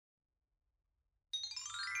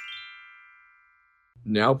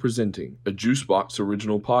Now presenting a Juicebox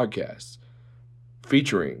original podcast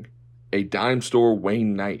featuring a dime store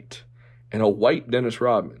Wayne Knight and a white Dennis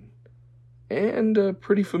Rodman and a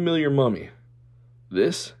pretty familiar mummy.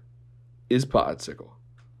 This is Podsicle.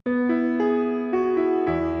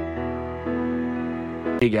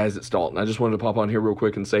 Hey guys, it's Dalton. I just wanted to pop on here real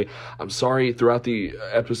quick and say I'm sorry. Throughout the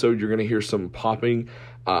episode, you're going to hear some popping.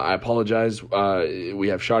 I apologize. We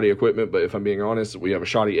have shoddy equipment, but if I'm being honest, we have a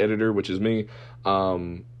shoddy editor, which is me.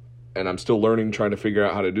 And I'm still learning, trying to figure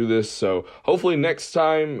out how to do this. So hopefully next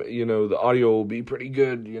time, the audio will be pretty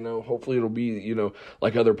good. Hopefully it'll be,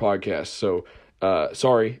 like other podcasts. So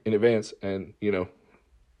sorry in advance, and,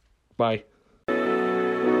 bye.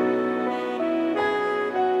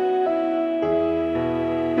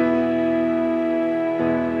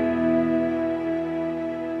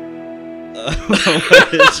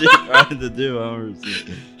 What is she trying to do? I don't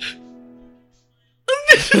understand.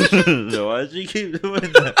 No, why does she keep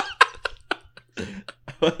doing that?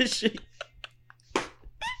 Why is she?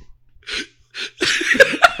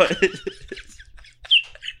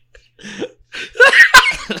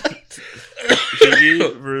 She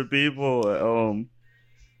keeps, for people at home,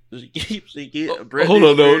 she keeps hold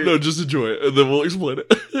on, no, just enjoy it, and then we'll explain it.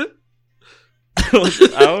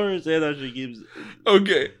 I don't understand how she keeps.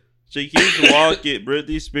 Okay. She keeps walking.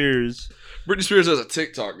 Britney Spears has a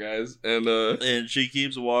TikTok, guys, and she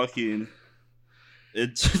keeps walking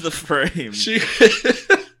into the frame.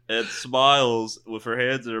 And smiles with her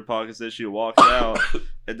hands in her pockets as she walks out,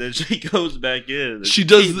 and then she goes back in. And she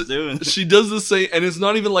does the same, and it's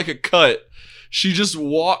not even like a cut. She just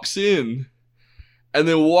walks in, and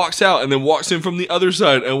then walks out, and then walks in from the other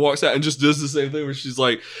side, and walks out, and just does the same thing. Where she's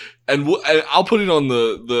like, and I'll put it on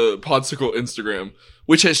the Podsicle Instagram,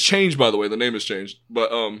 which has changed, by the way. The name has changed,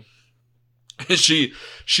 but she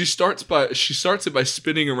starts it by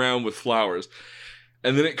spinning around with flowers.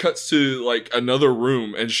 And then it cuts to, like, another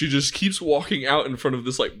room, and she just keeps walking out in front of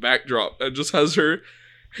this, like, backdrop and just has her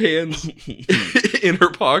hands in her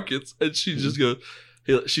pockets, and she just goes,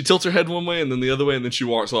 she tilts her head one way and then the other way, and then she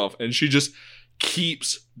walks off, and she just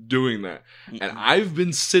keeps doing that. And I've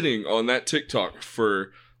been sitting on that TikTok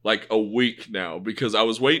for, like, a week now, because I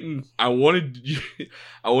was waiting, I wanted you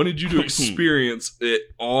to experience it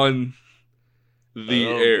on the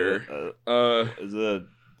air. Is it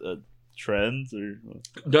a trends or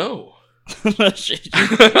no?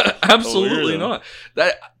 Absolutely not.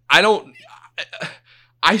 That I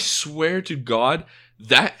swear to God,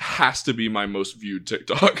 that has to be my most viewed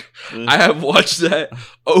TikTok. I have watched that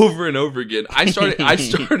over and over again. I treated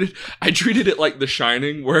it like The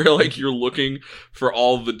Shining, where, like, you're looking for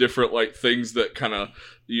all the different, like, things that kind of,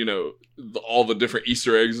 all the different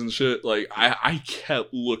Easter eggs and shit. Like, I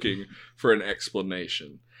kept looking for an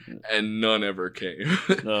explanation, and none ever came.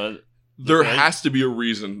 No. There has to be a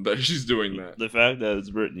reason that she's doing that. The fact that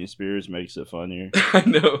it's Britney Spears makes it funnier. I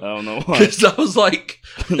know. I don't know why. Because I was like,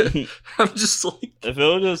 I'm just like, if it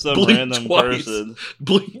was just some random person,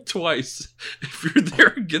 blink twice if you're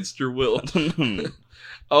there against your will.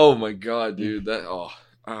 Oh my God, dude,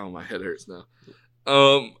 my head hurts now.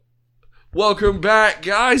 Welcome back,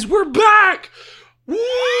 guys. We're back. Woo!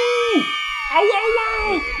 Ow, ow,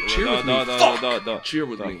 ow! Cheer with me. No. Cheer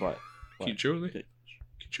with me. Can you cheer with me?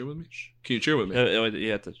 Cheer with me? Can you cheer with me?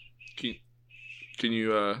 You have to. Can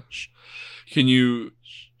you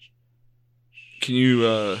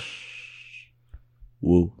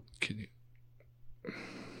woo. Can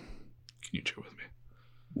you cheer with me?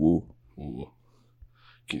 Woo. Woo.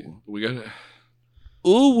 We gotta.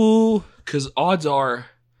 Ooh woo. Because odds are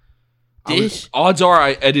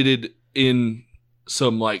I edited in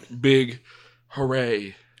some, like, big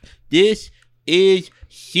hooray. This is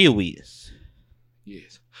serious.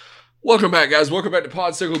 Yes. Welcome back, guys. Welcome back to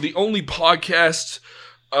Podsicle, the only podcast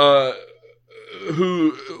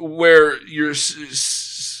where you're...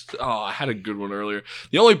 I had a good one earlier.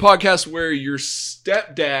 The only podcast where your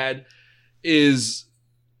stepdad is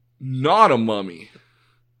not a mummy.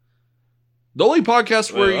 The only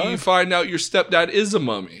podcast where you find out your stepdad is a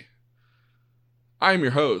mummy. I am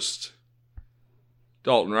your host,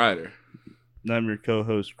 Dalton Ryder. And I'm your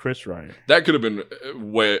co-host, Chris Ryder. That could have been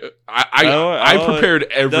way... I prepared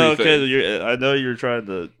everything. No, okay, I know you're trying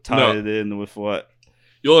to tie it in with what?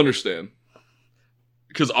 You'll understand.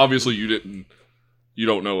 Because obviously you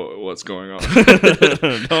don't know what's going on.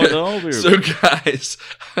 No. So, guys,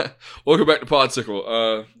 welcome back to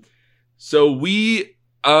Podsicle. So we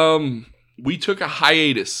took a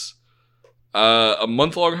hiatus. A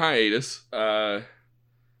month-long hiatus.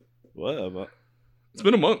 What? It's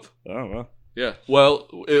been a month. Oh, well. Yeah. Well,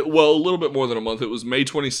 a little bit more than a month. It was May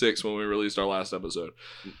 26th when we released our last episode.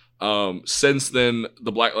 Since then,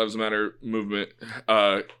 the Black Lives Matter movement,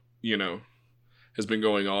 has been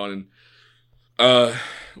going on, and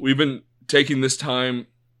we've been taking this time.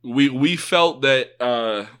 We felt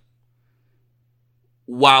that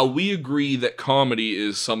while we agree that comedy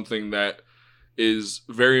is something that is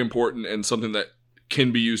very important and something that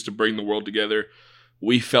can be used to bring the world together,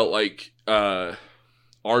 we felt like our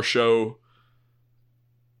show,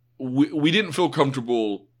 we didn't feel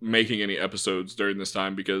comfortable making any episodes during this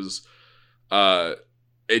time because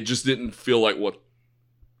it just didn't feel like what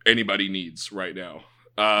anybody needs right now.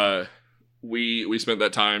 We spent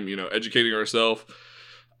that time, educating ourselves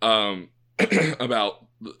about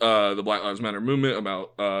the Black Lives Matter movement,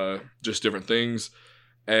 about just different things,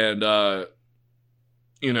 and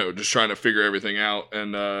just trying to figure everything out,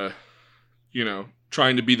 and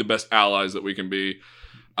trying to be the best allies that we can be,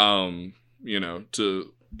 to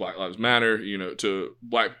Black Lives Matter, to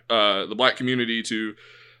the Black community, to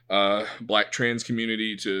Black trans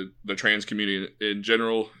community, to the trans community in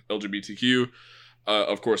general, LGBTQ.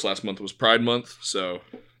 Of course, last month was Pride Month, so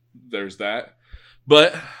there's that.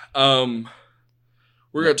 But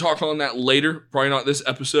we're going to talk on that later, probably not this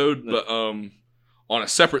episode, but on a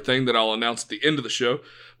separate thing that I'll announce at the end of the show.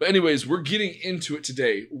 But anyways, we're getting into it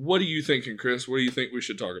today. What are you thinking, Chris? What do you think we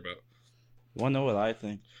should talk about? I want to know what I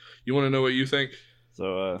think. You want to know what you think?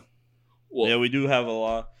 So, we do have a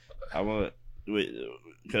lot.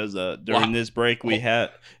 Because during this break we had...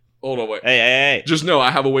 Hold on, wait. Hey. Just know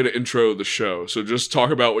I have a way to intro the show. So just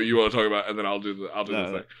talk about what you want to talk about, and then I'll do the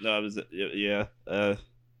thing. No, I was...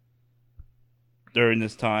 during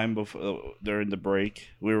this time, during the break,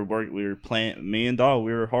 we were playing... Me and Dog,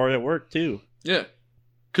 we were hard at work, too. Yeah.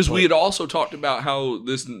 Because we had also talked about how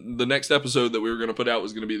the next episode that we were going to put out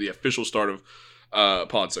was going to be the official start of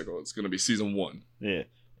Podsicle. It's going to be season 1. Yeah.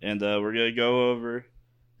 And we're going to go over...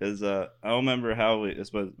 Because I don't remember how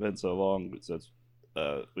it's been so long since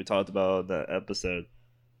we talked about that episode.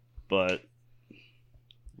 But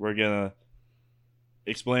we're going to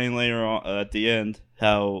explain later on at the end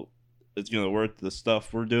how it's going to work, the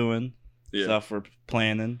stuff we're doing, stuff we're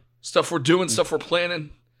planning. Stuff we're doing, stuff we're planning.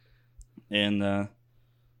 And,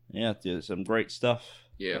 some great stuff.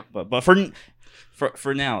 Yeah. But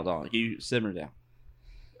for now, Dog, you simmer down.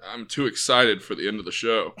 I'm too excited for the end of the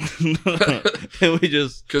show.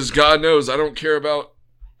 Because God knows I don't care about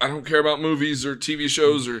movies or TV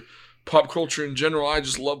shows or pop culture in general. I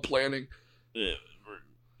just love planning. Yeah,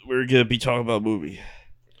 we're gonna be talking about a movie.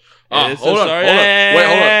 Hold on.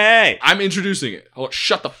 Hey. I'm introducing it.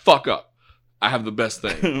 Shut the fuck up. I have the best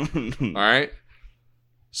thing. All right.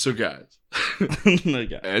 So guys,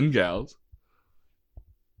 and gals,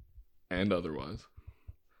 and otherwise.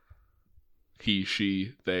 He,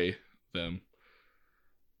 she, they, them.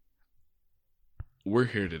 We're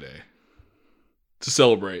here today to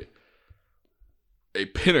celebrate a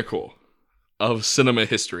pinnacle of cinema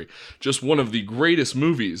history. Just one of the greatest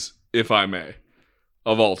movies, if I may,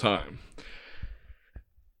 of all time.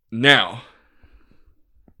 Now,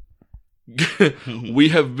 we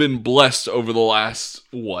have been blessed over the last,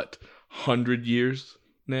 100 years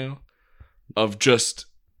now of just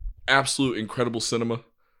absolute incredible cinema.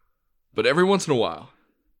 But every once in a while,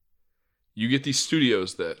 you get these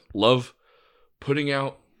studios that love putting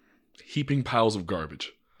out heaping piles of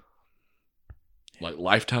garbage. Like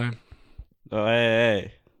Lifetime. Oh,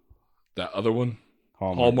 hey. That other one.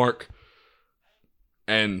 Hallmark.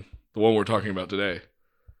 And the one we're talking about today.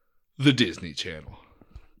 The Disney Channel.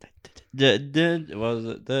 Was it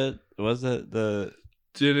the...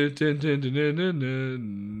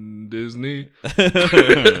 Disney.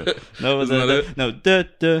 No, was it? No,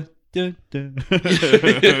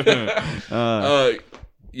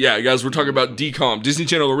 yeah, guys, we're talking about DCOM, Disney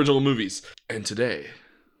Channel original movies. And today,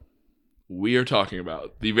 we are talking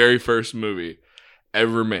about the very first movie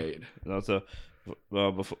ever made.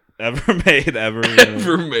 Ever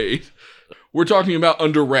made. We're talking about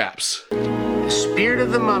Under Wraps. The spirit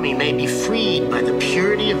of the mummy may be freed by the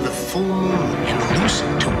purity of the full moon and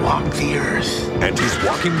loosened to walk the earth. And he's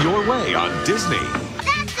walking your way on Disney.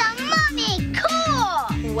 That's a mummy!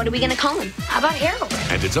 Cool! What are we gonna call him? How about Harold?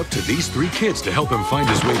 And it's up to these 3 kids to help him find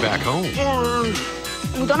his way back home.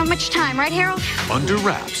 We don't have much time, right, Harold? Under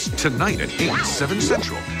Wraps, tonight at 8, 7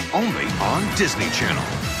 Central, only on Disney Channel.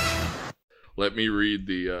 Let me read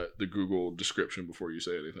the Google description before you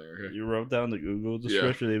say anything, okay? You wrote down the Google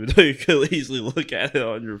description even though you could easily look at it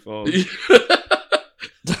on your phone. You're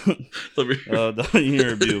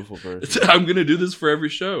a beautiful person. I'm going to do this for every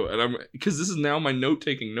show, and because this is now my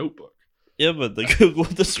note-taking notebook. Yeah, but the Google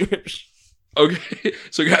description. Okay,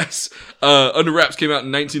 so guys, Under Wraps came out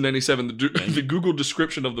in 1997. The Google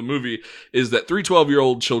description of the movie is that 3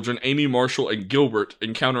 12-year-old children, Amy, Marshall, and Gilbert,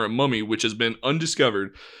 encounter a mummy which has been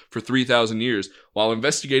undiscovered for 3,000 years. While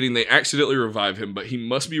investigating, they accidentally revive him, but he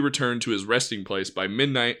must be returned to his resting place by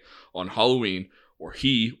midnight on Halloween, or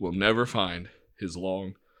he will never find his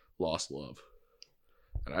long-lost love.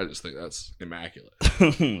 And I just think that's immaculate.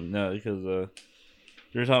 No, because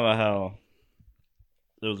you're talking about how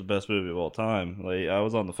it was the best movie of all time. Like, I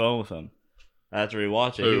was on the phone with him after he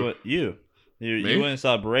watched it. Who? You wouldn't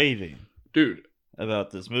stop raving, Dude,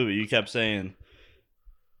 about this movie. You kept saying,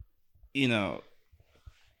 dude,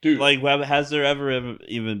 like, has there ever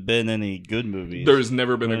even been any good movies? There's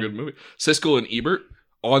never been a good movie. Siskel and Ebert,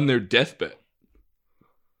 on their deathbed,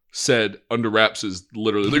 said Under Wraps is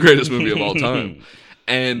literally the greatest movie of all time.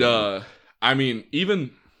 And, I mean,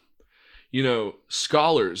 even,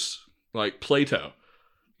 scholars like Plato,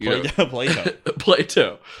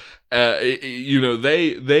 Plato,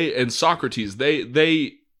 they and Socrates,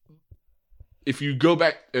 they, if you go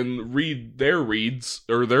back and read their reads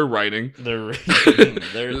or their writing, their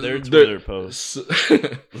Twitter posts,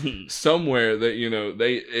 somewhere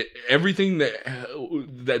that everything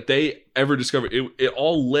that they ever discovered, it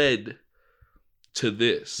all led to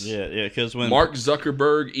this. Yeah, because when Mark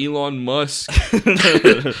Zuckerberg, Elon Musk,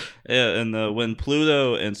 and when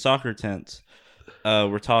Pluto and Socrates,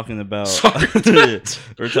 we're talking about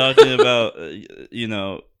we're talking about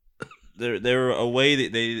they were a way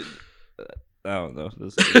that they. I don't know.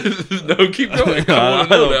 No, keep going.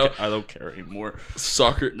 I don't care anymore.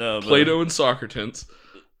 Plato and Socrates.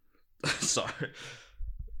 Sorry.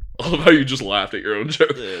 I love how you just laughed at your own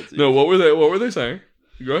joke. Yeah, no, what were they saying?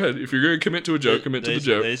 Go ahead. If you're going to commit to a joke, commit to the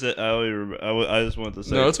joke. They said, I just wanted to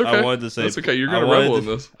say. No, it's okay. I wanted to say. That's okay. You're going to revel in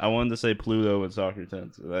this. I wanted to say Pluto and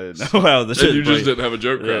Socrates. And I didn't know how this. And you just didn't have a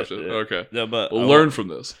joke crafted. Yeah. Okay. No, but we'll learn from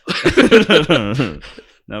this.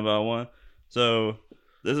 No, but I want. So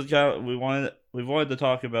this is kind of we've wanted to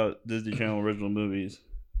talk about Disney Channel original movies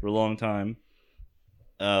for a long time.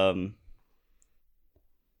 But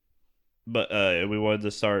we wanted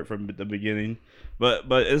to start from the beginning. But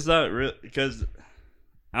it's not real because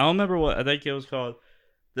I don't remember what I think it was called.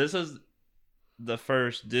 This is the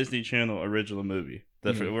first Disney Channel original movie.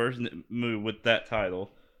 The first movie with that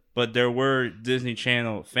title. But there were Disney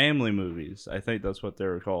Channel family movies. I think that's what they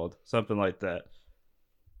were called. Something like that.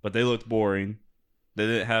 But they looked boring. They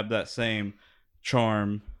didn't have that same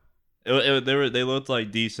charm. They looked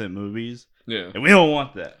like decent movies. Yeah. And we don't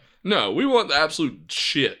want that. No, we want the absolute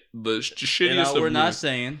shit. The shittiest of we're not movies.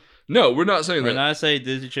 saying. No, we're not saying that. We're not saying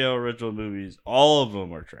Disney Channel original movies. All of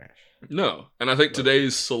them are trash. No. And I think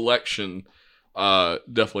today's selection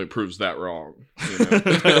definitely proves that wrong.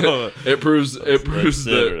 It proves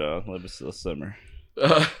that. Let's simmer.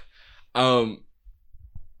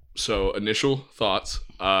 So initial thoughts.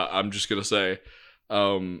 I'm just gonna say,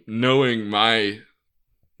 knowing my,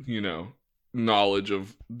 knowledge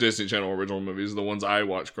of Disney Channel original movies, the ones I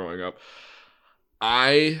watched growing up,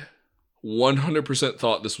 I 100%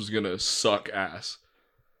 thought this was gonna suck ass.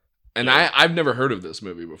 And I've never heard of this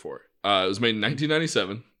movie before. It was made in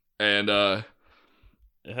 1997, and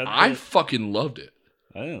I fucking loved it.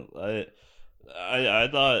 I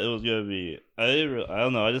thought it was gonna be. I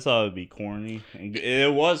don't know. I just thought it would be corny, and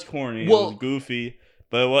it was corny. Well, it was goofy,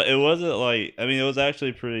 but it wasn't like. I mean, it was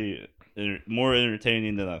actually pretty more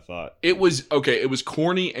entertaining than I thought. It was okay. It was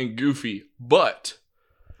corny and goofy, but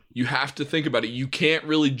you have to think about it. You can't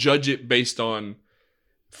really judge it based on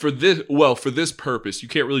for this purpose. You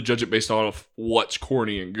can't really judge it based on what's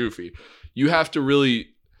corny and goofy. You have to really.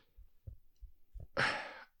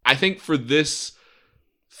 I think for this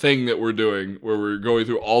thing that we're doing, where we're going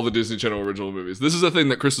through all the Disney Channel original movies, this is a thing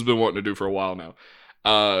that Chris has been wanting to do for a while now.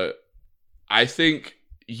 I think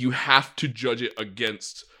you have to judge it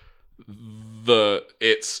against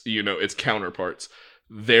its counterparts,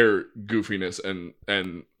 their goofiness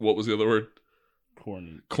and what was the other word?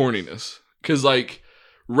 Corniness. Because like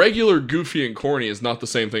regular goofy and corny is not the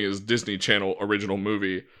same thing as Disney Channel original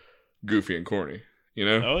movie goofy and corny. I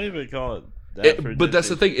don't even call it that. But that's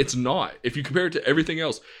the thing. It's not. If you compare it to everything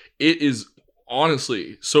else, it is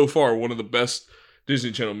honestly so far one of the best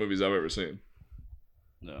Disney Channel movies I've ever seen.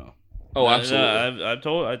 No. Oh, absolutely. I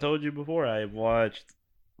told you before. I've watched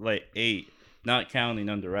like 8, not counting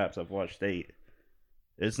Under Wraps. I've watched 8.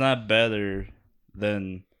 It's not better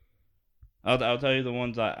than. I'll tell you the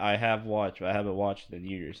ones I have watched, but I haven't watched in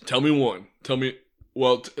years. Tell me one. Tell me.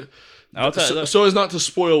 Well, so as not to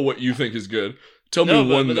spoil what you think is good. Tell me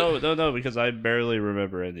one. No, because I barely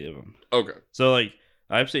remember any of them. Okay. So like,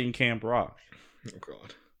 I've seen Camp Rock. Oh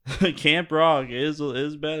God. Camp Rock is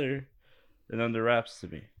better than Under Wraps to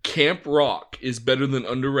me. Camp Rock is better than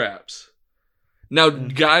Under Wraps. Now,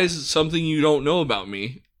 guys, something you don't know about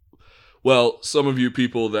me. Well, some of you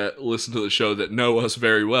people that listen to the show that know us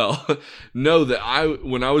very well know that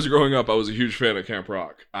when I was growing up, I was a huge fan of Camp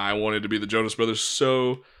Rock. I wanted to be the Jonas Brothers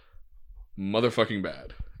so motherfucking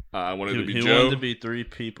bad. I wanted to be Joe. He wanted to be 3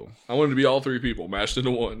 people. I wanted to be all 3 people mashed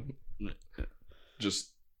into one.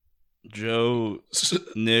 Just Joe,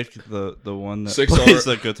 Nick, the one that 6 plays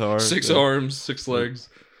the guitar. 6 arms, 6 legs.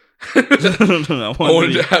 I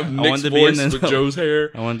wanted to have Nick's voice with Joe's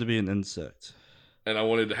hair. I wanted to be an insect. And I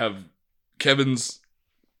wanted to have Kevin's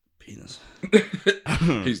penis.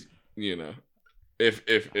 He's,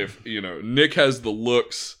 if Nick has the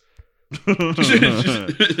looks,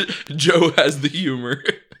 Joe has the humor.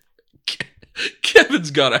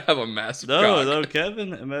 Kevin's gotta have a massive cock. No, Kevin,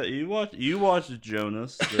 you watch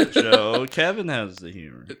Jonas, the show. Kevin has the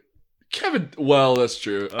humor. Kevin, well, that's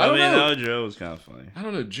true. I mean, Joe was kind of funny. I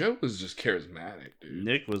don't know. Joe was just charismatic, dude.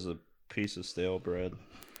 Nick was a piece of stale bread.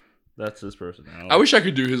 That's his personality. I wish I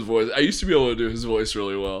could do his voice. I used to be able to do his voice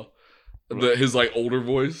really well. His like older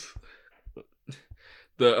voice.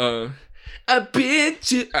 I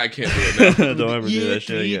bitch you. I can't do it now. Don't ever do that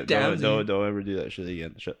shit again. Don't ever do that shit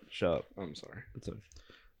again. Shut up. I'm sorry. It's okay.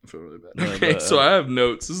 I feel really bad. Okay, so I have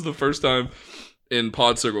notes. This is the first time in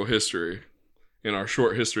Podsicle history, in our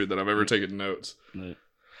short history, that I've ever taken notes. Right.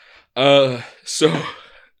 So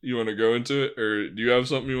you want to go into it, or do you have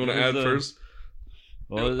something you want to add first?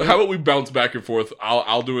 Well, how about we bounce back and forth?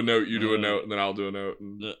 I'll do a note, you do a note, and then I'll do a note.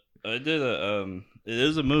 I did it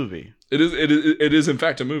is a movie. It is in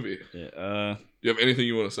fact a movie. Yeah. Do you have anything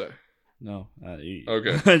you want to say? No. Okay. All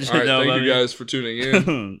right. Thank you guys for tuning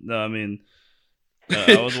in. No, I mean,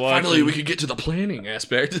 I was watching. Finally, we could get to the planning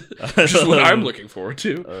aspect, which is what I'm looking forward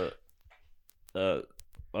to. I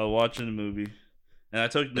was watching the movie, and I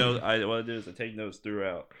took notes. What I did is I take notes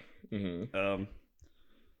throughout. Mm-hmm.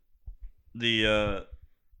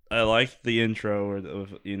 I liked the intro,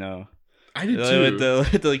 I did too. With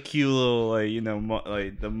the cute little,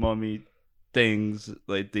 like the mummy things,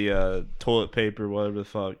 like the toilet paper, whatever the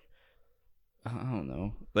fuck. I don't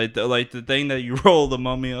know, like the thing that you roll the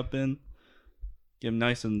mummy up in. Get him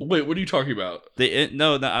nice and. Wait, what are you talking about? You're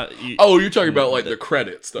talking about like the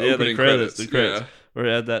credits, the opening credits. The credits. Where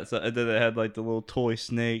it had that, and then it had like the little toy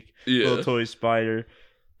snake, little toy spider.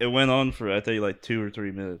 It went on for I think like 2 or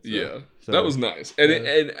 3 minutes. So that was nice, and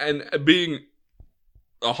and being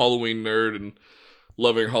a Halloween nerd and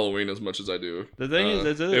loving Halloween as much as I do, the thing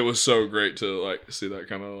is, it was so great to like see that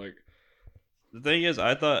kind of like. The thing is,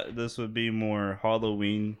 I thought this would be more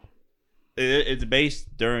Halloween. It's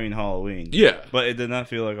based during Halloween, but it did not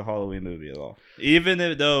feel like a Halloween movie at all. Even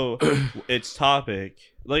though its topic,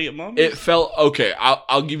 like it felt okay.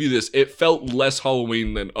 I'll give you this. It felt less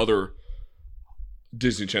Halloween than other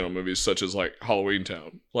Disney Channel movies, such as like Halloween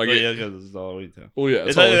Town. Like, because it's Halloween Town. Well, yeah,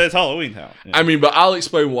 it's Halloween Town. Yeah. I mean, but I'll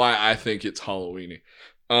explain why I think it's Halloweeny.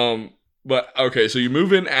 But okay, so you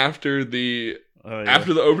move in after the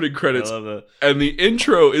opening credits, I love that. And the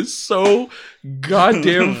intro is so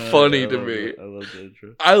goddamn funny to me. I love the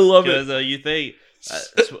intro. I love it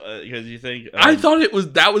because you think I thought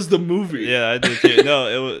that was the movie. Yeah, I did too. No,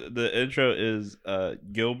 it was the intro is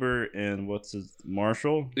Gilbert and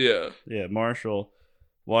Marshall. Yeah, Marshall.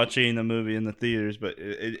 Watching the movie in the theaters, but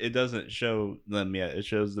it doesn't show them yet. It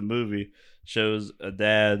shows the movie, shows a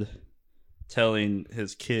dad telling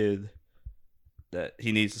his kid that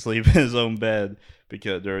he needs to sleep in his own bed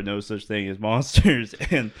because there are no such thing as monsters.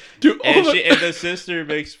 And the sister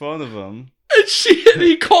makes fun of him. And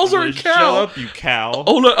he calls her a cow. Shut up, you cow.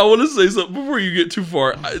 Hold on, I want to say something before you get too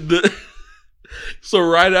far. So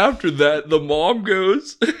right after that, the mom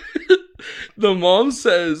goes, the mom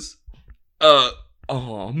says,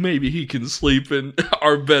 oh, maybe he can sleep in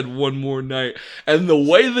our bed one more night. And the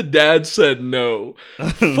way the dad said no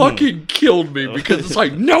fucking killed me, because it's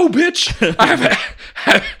like, no, bitch,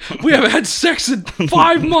 we haven't had sex in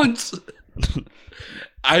 5 months.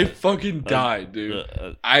 I fucking died, dude.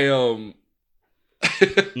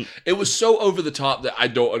 It was so over the top that I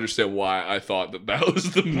don't understand why I thought that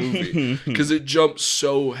was the movie, because it jumped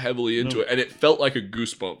so heavily into it, and it felt like a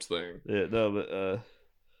Goosebumps thing. Yeah, no, but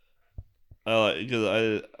I like,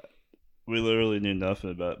 because we literally knew nothing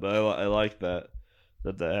about it, but I like that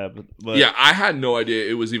happened. But yeah, I had no idea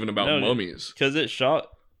it was even about mummies, because it shot.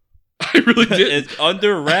 I really did. It's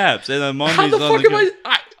under wraps, and a mummy's How the fuck am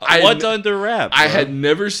I? What's under wraps? I had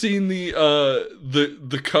never seen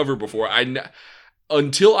the cover before.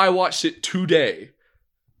 Until I watched it today,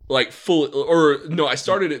 like fully, or no, I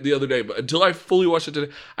started it the other day, but until I fully watched it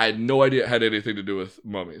today, I had no idea it had anything to do with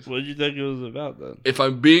mummies. What did you think it was about then? If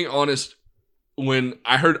I'm being honest, when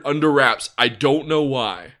I heard Under Wraps, I don't know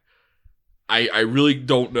why. I really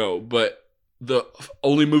don't know, but the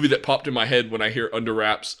only movie that popped in my head when I hear Under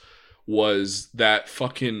Wraps was that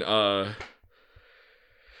fucking that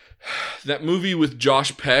movie with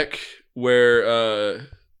Josh Peck where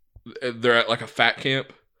they're at like a fat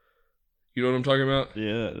camp. You know what I'm talking about?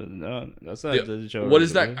 Yeah, no, that's not the show. What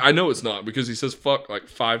is that? I know it's not because he says fuck like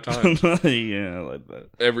 5 times. Yeah, like that.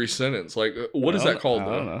 Every sentence. Like, what is that called? I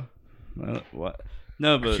don't know. What?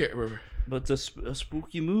 No, but but a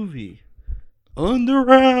spooky movie. Under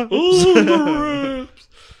Wraps. Under Wraps.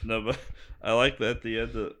 No, but I like that at the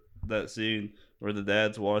end of that scene where the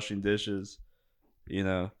dad's washing dishes. You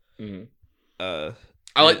know. Mm-hmm.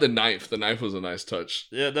 I like the knife. The knife was a nice touch.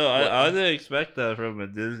 Yeah, no, I didn't expect that from a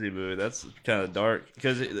Disney movie. That's kind of dark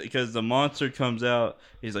because the monster comes out.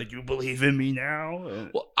 He's like, "You believe in me now?"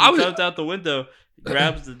 And comes out the window,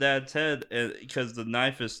 grabs the dad's head, and because the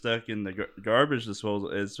knife is stuck in the garbage disposal,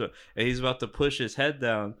 and he's about to push his head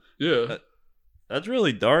down. Yeah, that's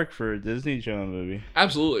really dark for a Disney Channel movie.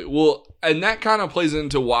 Absolutely. Well, and that kind of plays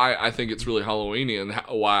into why I think it's really Halloweeny and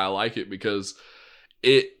why I like it because.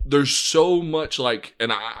 There's so much like,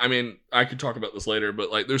 and I mean, I could talk about this later, but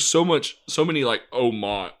like, there's so many like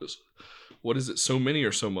homage. What is it? So many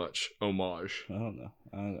or so much homage? I don't know.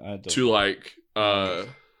 I don't to like, oh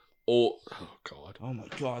God. Oh my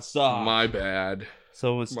God! Stop. My bad.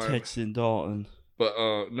 Someone's texting Dalton. But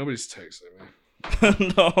nobody's texting me.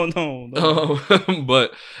 No.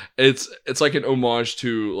 But it's like an homage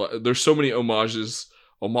to. There's so many homages.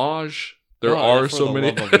 Homage. There are so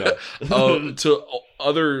many to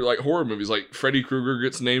other like horror movies. Like Freddy Krueger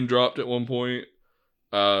gets name dropped at one point.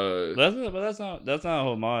 That's not a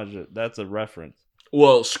homage. That's a reference.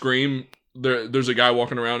 Well, Scream. There's a guy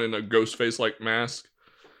walking around in a ghost face like mask.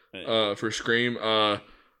 For Scream.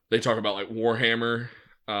 They talk about like Warhammer.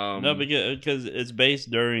 No, because it's based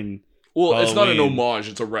during. Well, Halloween. It's not an homage.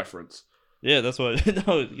 It's a reference. Yeah, that's what.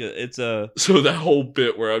 No, it's a. So that whole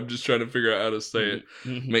bit where I'm just trying to figure out how to say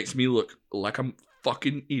it makes me look like I'm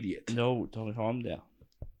fucking idiot. No, don't calm down.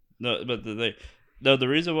 No, but the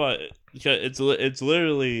reason why it's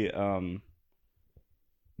literally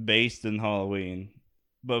based in Halloween,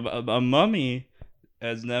 but a Mummy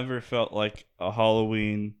has never felt like a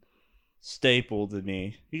Halloween staple to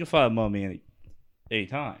me. You can find a Mummy any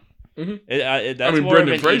time. Mm-hmm.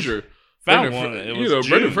 Brendan Fraser found one. It was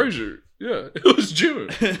Brendan Fraser. Yeah, it was June.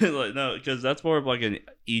 Like, no, because that's more of like an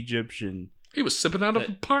Egyptian. He was sipping out of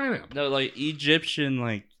a pineapple. No, like Egyptian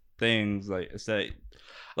like things like say,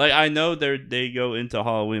 like I know they go into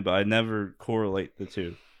Halloween, but I never correlate the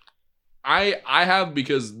two. I have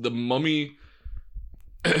because the Mummy,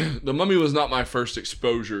 the Mummy was not my first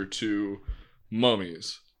exposure to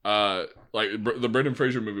mummies. Like the Brendan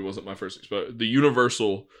Fraser movie wasn't my first exposure. The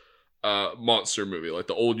Universal. Monster movie, like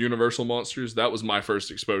the old Universal monsters, that was my first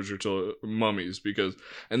exposure to mummies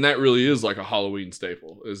and that really is like a Halloween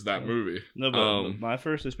staple is that movie. No, but my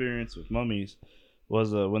first experience with mummies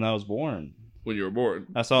was when I was born. When you were born,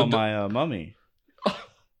 I saw my mummy.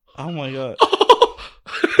 Oh my God.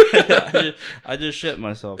 I just shit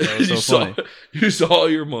myself. That was so funny. You saw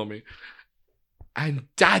your mummy and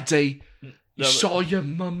daddy. You saw your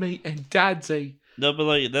mummy and daddy. No, but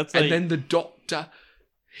like that's like, and then the doctor.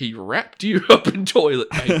 He wrapped you up in toilet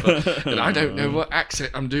paper. And I don't know what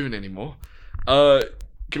accent I'm doing anymore.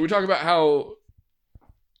 Can we talk about how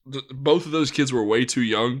both of those kids were way too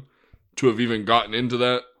young to have even gotten into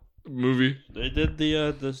that movie? They did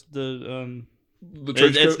the trench coat?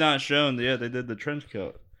 It's not shown. Yeah, they did the trench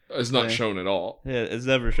coat. It's not shown at all. Yeah, it's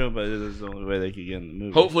never shown, but it is the only way they could get in the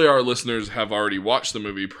movie. Hopefully our listeners have already watched the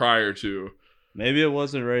movie prior to. Maybe it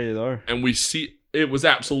wasn't rated R. And we see it was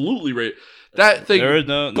absolutely rated. That thing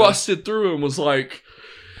busted through and was like,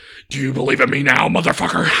 "Do you believe in me now,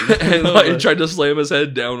 motherfucker?" And like tried to slam his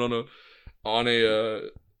head down on a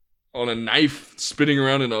knife spinning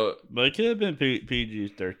around in a. But it could have been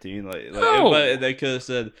PG-13. But they could have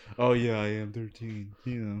said, "Oh yeah, I am 13."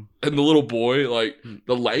 You know. And the little boy, like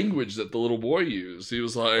the language that the little boy used, he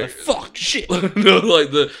was like "Fuck shit." No,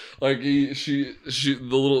 the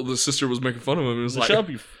sister was making fun of him. It was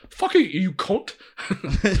like, "Fucking you cunt."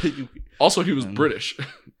 Also, he was British.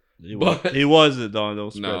 He wasn't.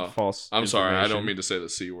 Don't spread false. I'm sorry. I don't mean to say the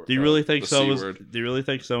C word. Do you really think someone's going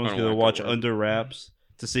to watch Under Wraps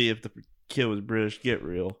to see if the kid was British? Get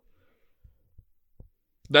real.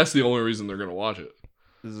 That's the only reason they're going to watch it.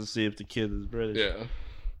 Is to see if the kid is British. Yeah.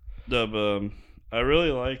 No, but I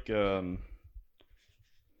really like. I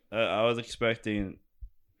was expecting.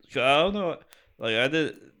 I don't know. Like I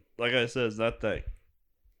did. Like I said, it's not that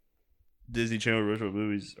Disney Channel original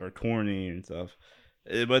movies are corny and stuff.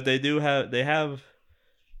 but they have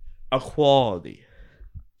a quality.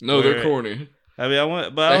 No, they're corny. I mean, I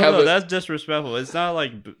don't know. That's disrespectful. It's not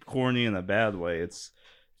like corny in a bad way. It's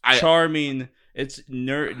charming. It's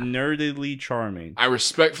nerdily charming. I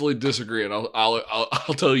respectfully disagree, and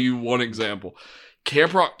I'll tell you one example.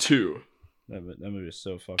 Camp Rock 2. That movie is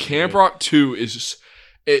so fucking Camp good. Rock 2 is just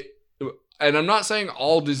it. And I'm not saying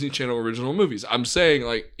all Disney Channel original movies. I'm saying,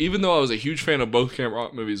 like, even though I was a huge fan of both Camp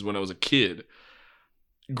Rock movies when I was a kid,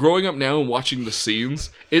 growing up now and watching the scenes,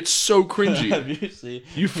 it's so cringy.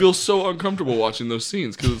 You feel so uncomfortable watching those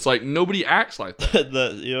scenes because it's like nobody acts like that.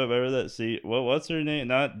 Remember that scene? What's her name?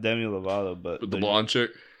 Not Demi Lovato, but the blonde chick.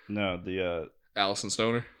 No, the Alison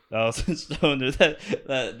Stoner. Alison Stoner.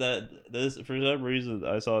 This for some reason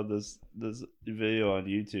I saw this video on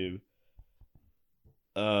YouTube.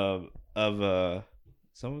 Of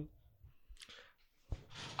someone.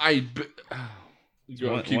 One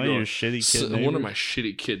of your shitty kid neighbors? One of my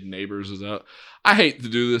shitty kid neighbors is out. I hate to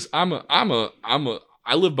do this. I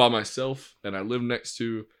live by myself, and I live next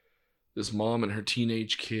to this mom and her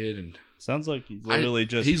teenage kid, and sounds like he's literally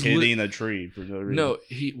just hitting a tree for no reason. No,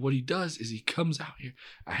 what he does is he comes out here.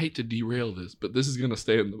 I hate to derail this, but this is gonna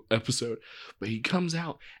stay in the episode. But he comes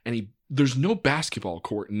out and there's no basketball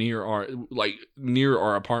court near our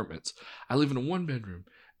apartments. I live in a 1-bedroom,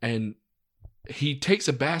 and he takes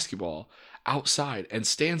a basketball outside and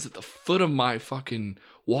stands at the foot of my fucking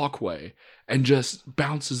walkway and just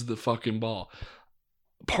bounces the fucking ball.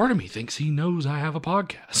 Part of me thinks he knows I have a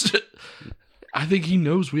podcast. I think he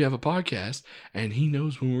knows we have a podcast, and he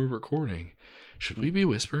knows when we're recording. Should we be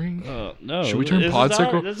whispering? No. Should we turn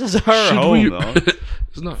Podsicle? This is our home, though.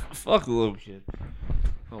 It's not. Fuck the little kid.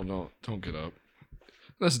 Oh, no. Don't get up.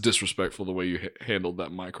 That's disrespectful the way you handled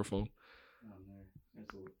that microphone.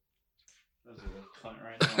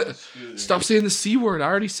 Stop saying the C word. I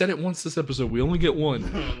already said it once this episode. We only get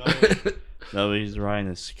one. No, he's riding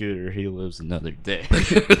a scooter. He lives another day.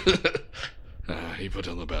 He put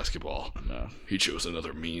down the basketball. No. He chose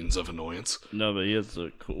another means of annoyance. No, but he has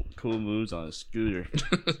cool moves on a scooter.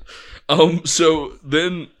 So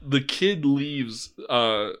then the kid leaves,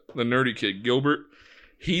 the nerdy kid, Gilbert.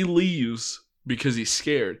 He leaves because he's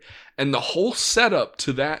scared. And the whole setup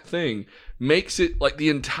to that thing makes it like the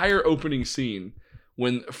entire opening scene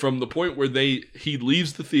from the point where he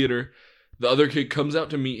leaves the theater, the other kid comes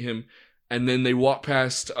out to meet him, and then they walk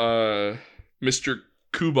past Mr.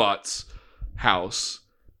 Kubat's house.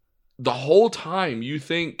 The whole time you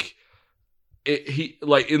think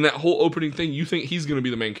in that whole opening thing, you think he's going to be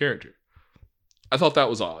the main character. I thought that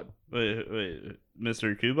was odd. Wait,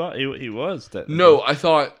 Mr. Kubat? He was that. No, I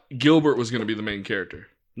thought Gilbert was going to be the main character.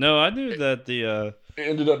 No, I knew that it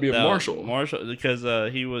ended up being Marshall. Marshall, because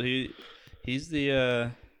he's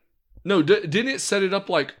the. No, didn't it set it up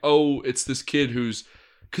like, oh, it's this kid who's,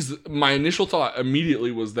 because my initial thought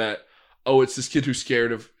immediately was that, oh, it's this kid who's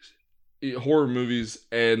scared of horror movies,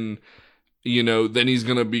 and then he's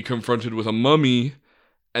gonna be confronted with a mummy,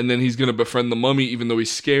 and then he's gonna befriend the mummy even though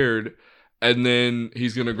he's scared, and then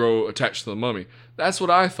he's gonna grow attached to the mummy. That's what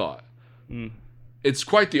I thought. It's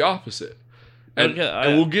quite the opposite. And,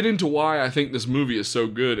 and we'll get into why I think this movie is so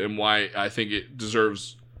good and why I think it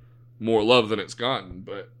deserves more love than it's gotten.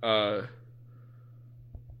 But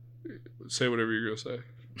say whatever you're gonna say.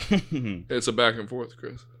 It's a back and forth,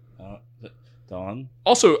 Chris. Don.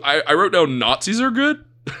 Also, I wrote down Nazis are good.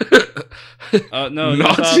 No,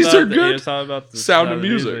 Nazis are good. He was talking about the Sound of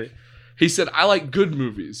Music. He said, I like good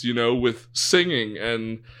movies, with singing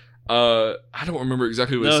and I don't remember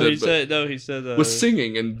exactly what he said. He said with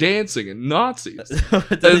singing and dancing and Nazis. And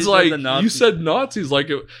it's like you said Nazis like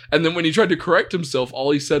it, and then when he tried to correct himself,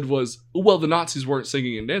 all he said was, "Well, the Nazis weren't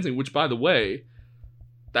singing and dancing," which, by the way,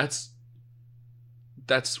 that's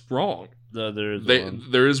wrong. No,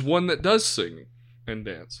 there is one that does sing and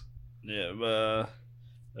dance. Yeah, but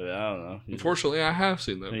I don't know. Unfortunately, I have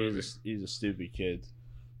seen that movie. He's a stupid kid.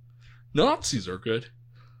 Nazis are good.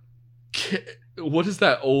 What is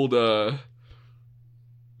that old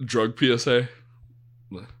drug PSA?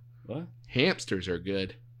 What? Hamsters are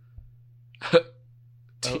good.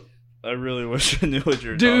 I really wish I knew what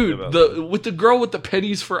you were talking about. Dude, with the girl with the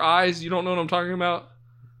pennies for eyes, you don't know what I'm talking about?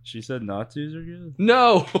 She said Nazis are good?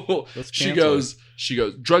 No. She goes,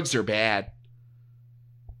 drugs are bad.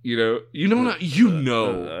 Where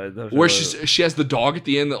she has the dog at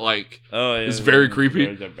the end that is very creepy.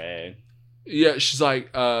 Drugs are bad. Yeah, she's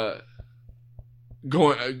like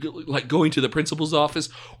going to the principal's office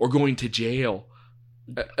or going to jail.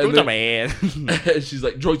 Drugs are bad. She's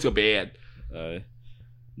like, drugs are bad.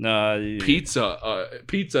 No, pizza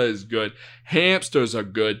is good. Hamsters are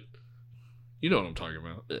good. You know what I'm talking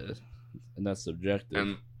about. and that's subjective.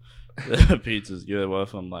 And Pizza's good. What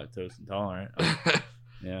if I'm lactose intolerant?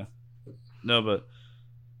 Yeah. No, but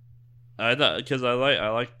I thought because I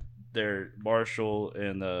like their Marshall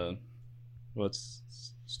and what's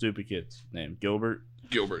stupid kid's name? Gilbert,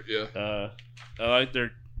 yeah. I like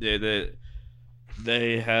their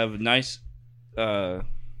they have nice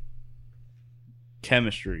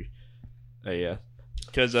chemistry. Yeah,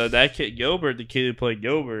 because that kid Gilbert, the kid who played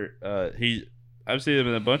Gilbert, I've seen him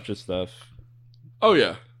in a bunch of stuff. Oh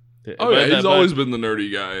yeah. He's always been the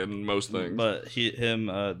nerdy guy in most things. But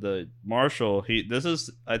the Marshall, this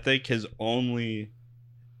is I think his only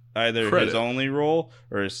his only role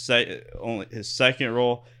or his second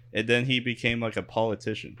role, and then he became like a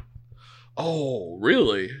politician. Oh,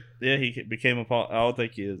 really? Yeah, he became I don't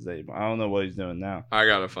think he is I don't know what he's doing now. I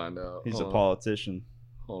gotta find out. He's a politician.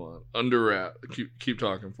 Hold on, under wrap. Keep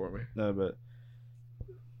talking for me. No, but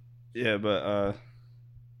yeah, but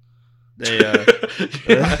they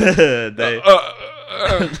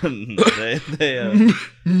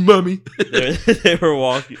Mummy. they were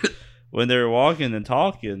walking when they were walking and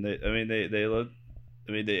talking. They look.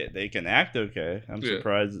 They can act okay. I'm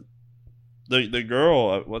surprised. The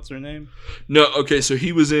girl, what's her name? No, okay, so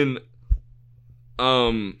he was in.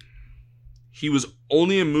 He was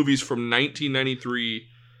only in movies from 1993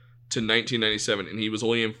 to 1997, and he was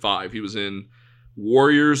only in 5. He was in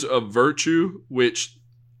Warriors of Virtue, which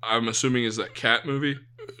I'm assuming is that cat movie.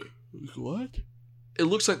 What? It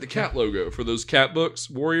looks like the cat logo for those cat books,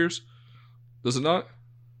 Warriors. Does it not?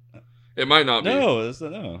 It might not be.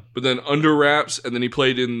 No. But then Under Wraps, and then he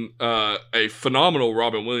played in a phenomenal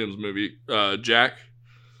Robin Williams movie, Jack,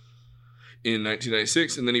 in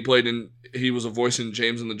 1996. And then he was a voice in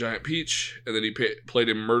James and the Giant Peach, and then he played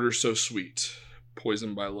in Murder So Sweet,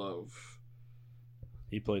 Poisoned by Love.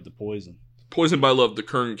 He played the poison. Poisoned by Love, the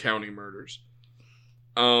Kern County murders.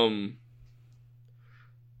 I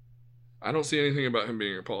don't see anything about him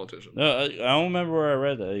being a politician. No, I don't remember where I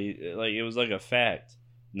read that. It was like a fact.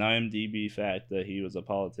 An IMDb fact that he was a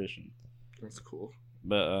politician. That's cool.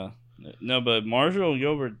 But but Marshall and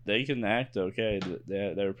Gilbert, they can act okay.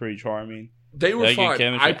 They're pretty charming. They were fine.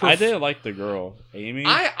 I didn't like the girl, Amy.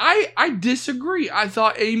 I disagree. I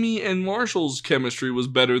thought Amy and Marshall's chemistry was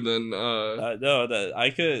better than. No, that I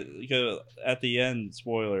could at the end.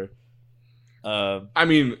 Spoiler. I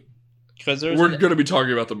mean, because we're going to be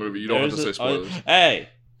talking about the movie. You don't have to say spoilers. Hey,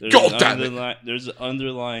 there's an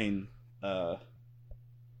underlying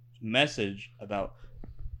message about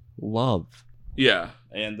love. Yeah,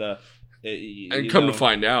 and to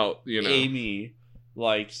find out, Amy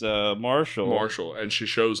likes Marshall, and she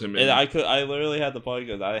shows him. And I literally had the point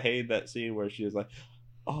because I hate that scene where she was like,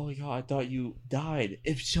 "Oh my god, I thought you died.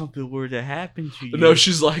 If something were to happen to you." No,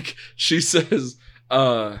 she says,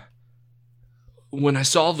 when I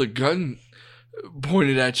saw the gun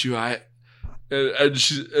pointed at you,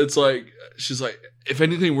 she's like, if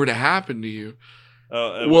anything were to happen to you,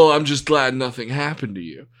 well, I'm just glad nothing happened to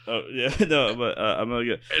you. Oh yeah, no, but I'm gonna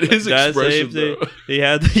get. And his expression, though. He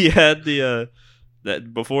had the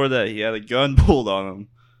that before that he had a gun pulled on him.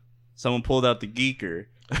 Someone pulled out the geeker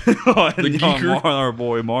on our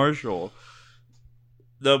boy Marshall.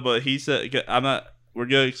 No, but he said, "I'm not." We're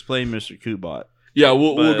gonna explain Mr. Kubot. Yeah,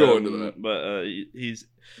 we'll go into that. But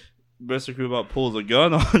Mr. Kubot pulls a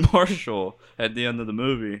gun on Marshall at the end of the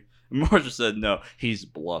movie. And Marshall said, "No, he's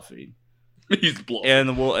bluffing." He's bluffing.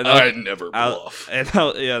 And I never bluff.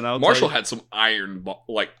 Marshall had some iron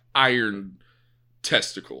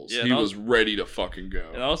testicles. Yeah, he was ready to fucking go.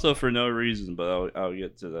 And also for no reason, but I'll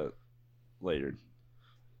get to that later.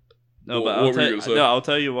 No, but I'll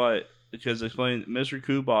tell you why. Because explain Mr.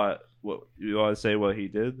 Kubot. What you want to say? What he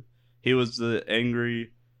did? He was the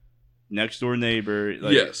angry next door neighbor.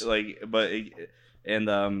 Yes. He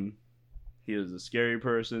was a scary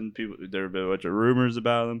person. There have been a bunch of rumors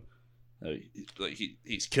about him.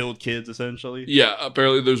 He's killed kids essentially. Yeah,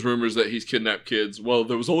 apparently there's rumors that he's kidnapped kids. Well,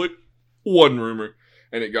 there was only one rumor,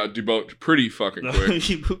 and it got debunked pretty fucking quick.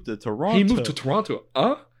 He moved to Toronto.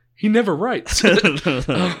 He never writes.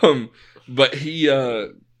 But he,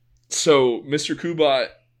 so Mr. Kubot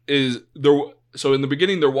is there. So in the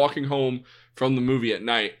beginning, they're walking home from the movie at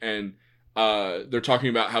night, and they're talking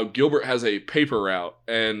about how Gilbert has a paper route,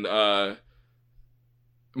 and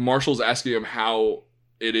Marshall's asking him how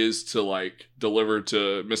it is to deliver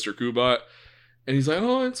to Mr. Kubot, and he's like,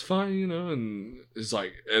 "Oh, it's fine," and it's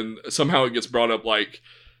like, and somehow it gets brought up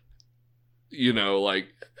he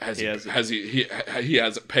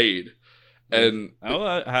hasn't paid, and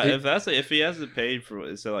if he hasn't paid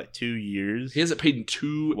for 2 years, he hasn't paid in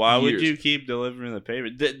 2 years. Why would you keep delivering the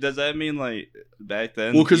paper? Does that mean back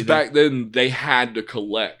then? Well, because back then they had to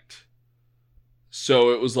collect.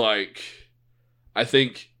 So it was like, I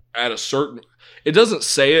think at a certain, it doesn't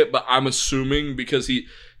say it, but I'm assuming because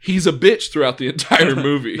he's a bitch throughout the entire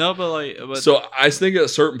movie. No, but So I think at a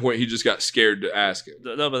certain point he just got scared to ask him.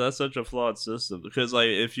 no, but that's such a flawed system because like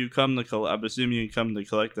if you come to collect, I'm assuming you come to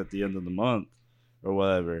collect at the end of the month or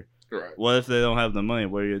whatever. Right. What if they don't have the money?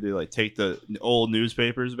 What are you gonna do? Like take the old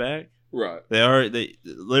newspapers back? Right. They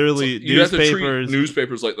literally So you have to treat newspapers.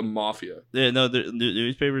 newspapers like the mafia. Yeah, no, the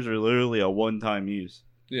newspapers are literally a one-time use.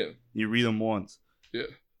 Yeah. You read them once. Yeah.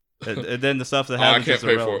 And then the stuff that Oh, I happens. can't is pay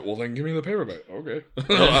for irrelevant. it. Well, then give me the paperback. Okay.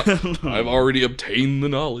 I've already obtained the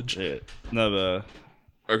knowledge. Yeah. No,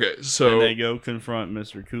 Okay, and so they go confront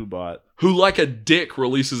Mr. Kubot. who, like a dick,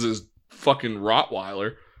 releases his fucking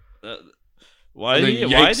Rottweiler. Why And did then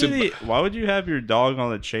he? Why yanks did him- he? Why would you have your dog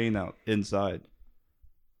on a chain out inside?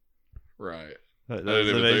 Right. That I didn't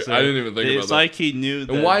even makes think, sense. I didn't even think about It's that. like he knew.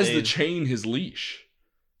 And why is the chain his leash?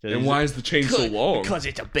 And why is the chain so long? Because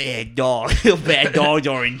it's a bad dog. Bad dogs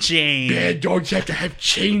are in chains. Bad dogs have to have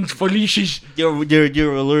chains for leashes. They're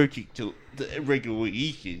allergic to the regular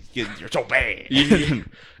leashes because they're so bad.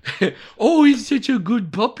 Oh, he's such a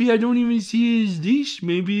good puppy. I don't even see his leash.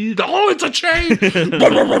 Maybe. Oh, it's a chain.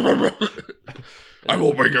 I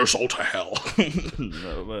will bring your soul to hell.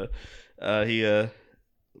 No, but he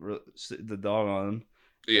the dog on him.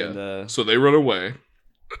 Yeah. And, so they run away.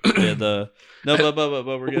 and no, but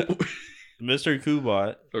we're good. Mr.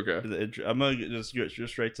 Kubot. Okay. I'm gonna just go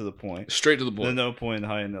straight to the point. Straight to the There's point. no point in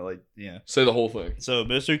hiding it. Like, yeah. Say the whole thing. So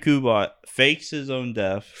Mr. Kubot fakes his own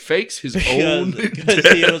death Fakes his own because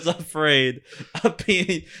he was afraid of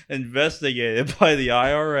being investigated by the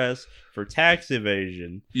IRS for tax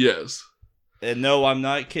evasion. Yes. And no, I'm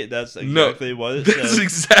not kidding. That's exactly what it That's says.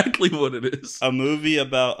 exactly what it is. A movie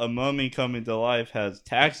about a mummy coming to life has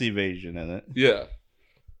tax evasion in it. Yeah.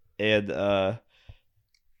 And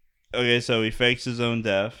okay, so he fakes his own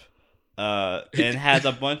death, and has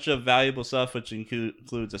a bunch of valuable stuff, which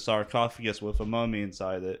includes a sarcophagus with a mummy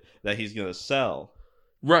inside it that he's gonna sell.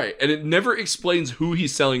 Right, and it never explains who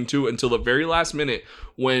he's selling to until the very last minute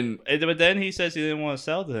when But then he says he didn't want to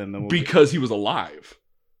sell to him, and because he was alive.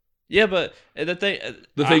 yeah, but the thing is,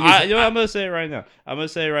 you know what, I'm gonna say it right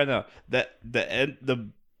now. That the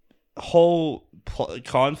whole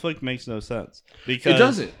conflict makes no sense because It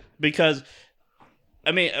doesn't. because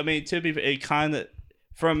I mean to be it kind of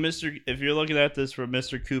from Mr. If you're looking at this from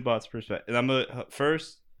Mr. Kubot's perspective, and I'm gonna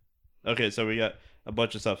first. Okay, so we got a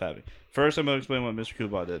bunch of stuff happening. First, I'm gonna explain what Mr.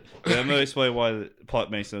 Kubot did. Then I'm gonna explain why the plot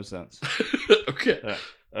makes no sense. Okay.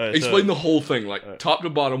 All right, Explain so, the whole thing, like Alright. top to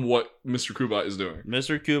bottom, what Mr. Kubot is doing.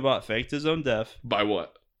 Mr. Kubot faked his own death, By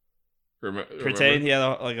what? pretending he had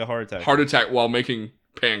a heart attack. Heart attack while making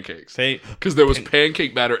pancakes. Fake. Because there was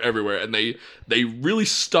pancake batter everywhere, and they really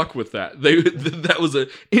stuck with that. That was an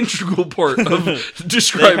integral part of They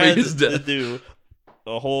describing had his to death. do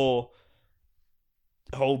a whole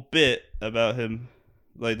bit about him.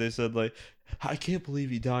 Like they said, like I can't believe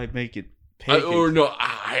he died making pancakes.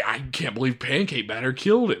 I can't believe pancake batter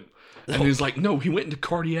killed him. And he's like, no, he went into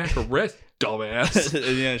cardiac arrest, dumbass.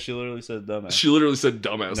 And yeah, she literally said dumbass. She literally said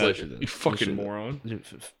dumbass. No, like, she didn't. you fucking She moron.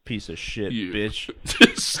 Piece of shit, You- bitch.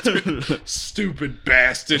 Stupid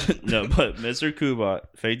bastard. No, but Mr. Kubot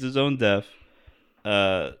faked his own death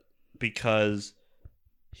because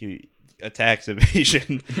a tax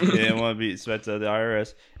evasion. He didn't want to be spent to the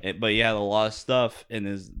IRS, but he had a lot of stuff in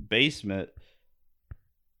his basement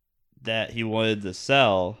that he wanted to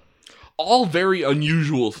sell. All very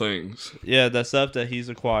unusual things. Yeah, the stuff that he's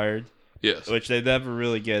acquired, Yes. which they never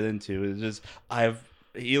really get into. It's just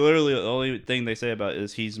he literally the only thing they say about it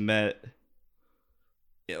is he's met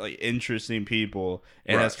like interesting people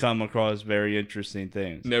and Right. has come across very interesting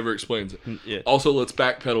things. Never explains it. Yeah. Also, let's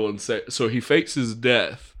backpedal and say, so he fakes his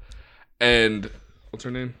death, and what's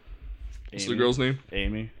her name? What's the Amy. girl's name?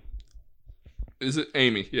 Amy. Is it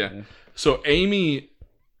Amy? Yeah. Yeah. So Amy,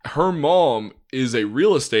 her mom is a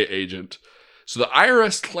real estate agent. So the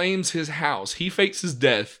IRS claims his house. He fakes his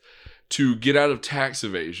death to get out of tax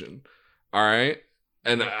evasion. All right.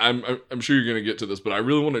 And I'm sure you're gonna get to this, but I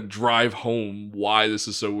really want to drive home why this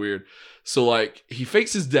is so weird. So like he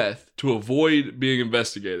fakes his death to avoid being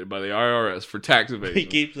investigated by the IRS for tax evasion. He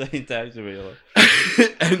keeps saying tax evasion.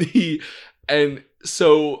 and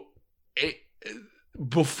so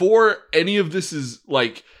before any of this is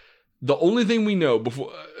like the only thing we know before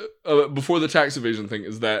the tax evasion thing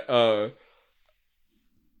is that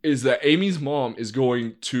Amy's mom is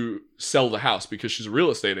going to sell the house because she's a real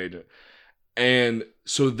estate agent. And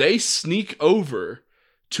so they sneak over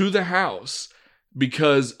to the house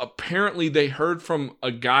because apparently they heard from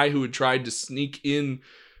a guy who had tried to sneak in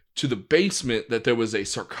to the basement that there was a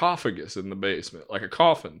sarcophagus in the basement, like a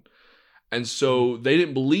coffin. And so they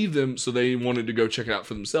didn't believe them, so they wanted to go check it out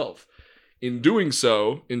for themselves. In doing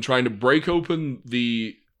so, in trying to break open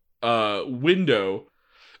the window...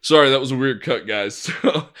 Sorry, that was a weird cut, guys.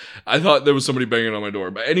 I thought there was somebody banging on my door.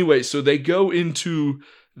 But anyway, so they go into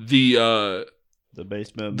the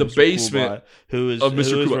basement. The Mr. basement Kubai, who is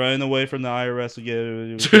Kubai. running away from the IRS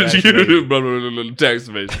again. Tax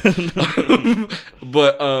evasion.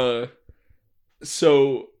 But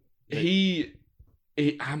so he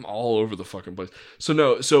I'm all over the fucking place.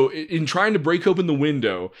 So in trying to break open the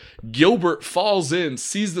window, Gilbert falls in,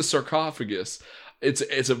 sees the sarcophagus.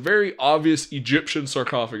 It's a very obvious Egyptian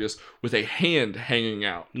sarcophagus with a hand hanging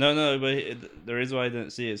out. No, but the reason why I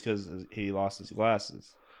didn't see it is because he lost his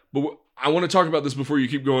glasses. But I want to talk about this before you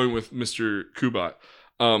keep going with Mr. Kubat.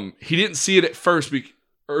 He didn't see it at first, he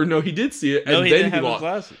did see it, and no, he then didn't have lost. his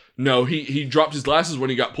glasses. No, he dropped his glasses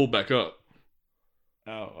when he got pulled back up.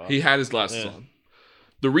 Oh, well. He had his glasses on.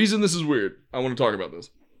 The reason this is weird, I want to talk about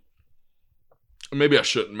this. Maybe I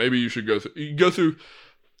shouldn't. Maybe you should go through. You go through.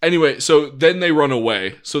 Anyway, so then they run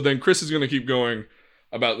away. So then Chris is going to keep going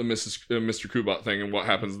about the Mr. Kubat thing and what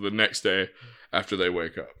happens the next day after they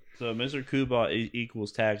wake up. So Mr. Kubat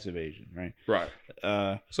equals tax evasion, right? Right.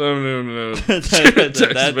 No.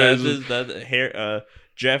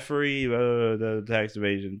 Jeffrey, the tax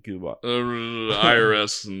evasion Kubat.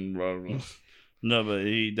 IRS and blah, blah, blah. No, but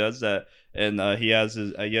he does that, and he has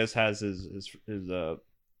his. I guess has his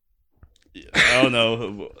I don't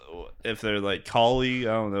know if they're like colleague.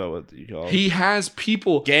 I don't know what you call it. He has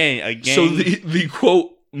people. A gang. So the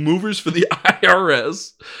quote movers for the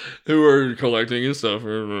IRS who are collecting his stuff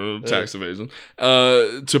for tax evasion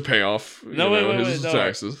to pay off his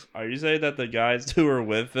taxes. Are you saying that the guys who were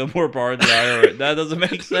with him were part of the IRS? That doesn't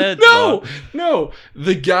make sense. No.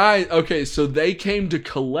 The guy. Okay, so they came to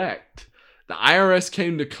collect. The IRS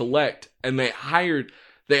came to collect, and they hired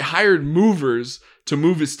movers to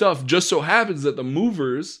move his stuff. Just so happens that the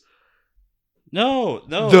movers. No.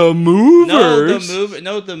 The movers.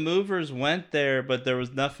 The movers went there, but there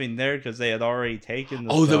was nothing there because they had already taken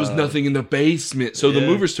the stuff. There was nothing in the basement. So the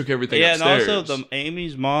movers took everything upstairs. And also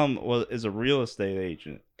Amy's mom is a real estate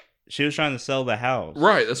agent. She was trying to sell the house.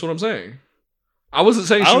 Right, that's what I'm saying. I wasn't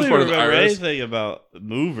saying she was part of the IRS. I don't remember anything about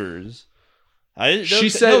movers.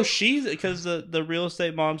 She's because the real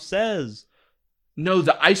estate mom says. No,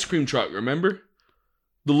 the ice cream truck, remember?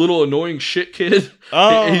 The little annoying shit kid.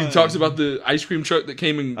 Oh, he talks about the ice cream truck that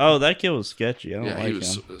came in. Oh, that kid was sketchy. I don't like him. He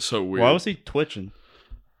was so weird. Why was he twitching?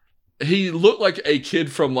 He looked like a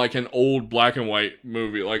kid from like an old black and white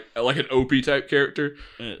movie, like an Opie type character.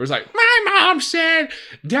 Where it's like, my mom said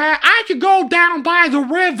that I could go down by the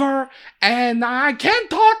river and I can't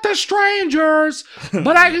talk to strangers,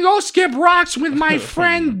 but I can go skip rocks with my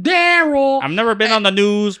friend Daryl. I've never been on the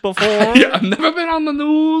news before. I've never been on the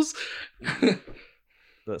news.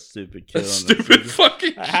 That stupid kid.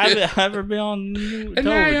 Fucking kid. I haven't been on television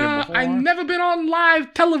before. I've never been on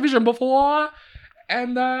live television before.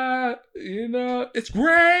 And, it's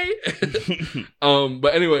great.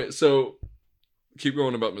 But anyway, so keep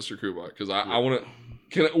going about Mr. Kubat. Because I want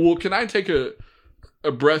to... Can I take a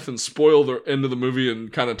breath and spoil the end of the movie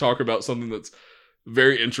and kind of talk about something that's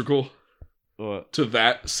very integral to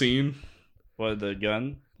that scene? What, the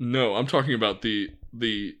gun? No, I'm talking about the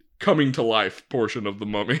coming to life portion of the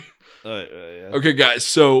Mummy. Yeah. Okay, guys.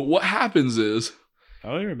 So what happens is... I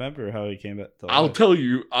don't even remember how he came back to life. I'll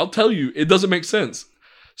tell you. It doesn't make sense.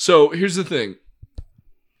 So here's the thing.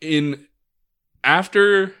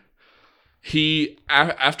 After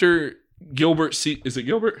Gilbert is it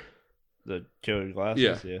Gilbert? The killer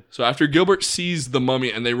glasses? Yeah. So after Gilbert sees the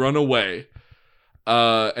mummy and they run away,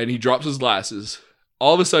 and he drops his glasses,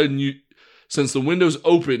 all of a sudden since the window's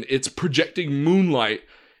open, it's projecting moonlight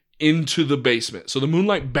into the basement. So the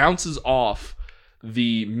moonlight bounces off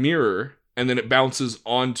the mirror and then it bounces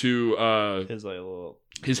onto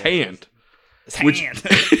his hand.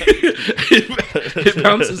 It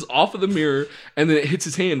bounces off of the mirror and then it hits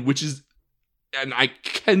his hand, which is, and I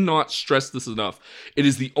cannot stress this enough, it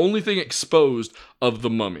is the only thing exposed of the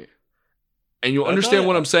mummy. And you'll understand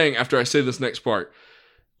what I'm saying after I say this next part.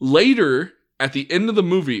 Later, at the end of the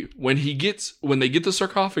movie, when they get the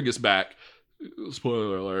sarcophagus back,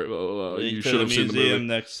 spoiler alert, you should have seen the movie.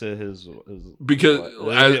 Next to his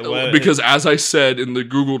because as I said in the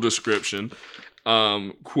Google description,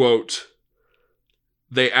 quote,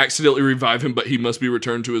 they accidentally revive him, but he must be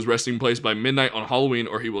returned to his resting place by midnight on Halloween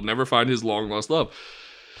or he will never find his long lost love.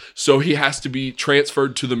 So he has to be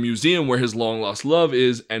transferred to the museum where his long lost love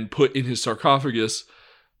is and put in his sarcophagus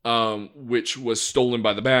which was stolen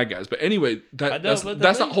by the bad guys. But anyway, that's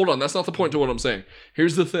not. Hold on, that's not the point to what I'm saying.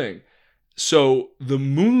 Here's the thing. So the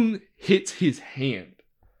moon hits his hand.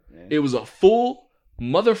 Yeah. It was a full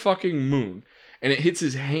motherfucking moon, and it hits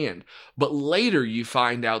his hand. But later you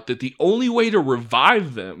find out that the only way to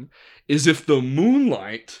revive them is if the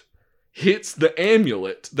moonlight hits the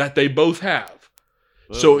amulet that they both have.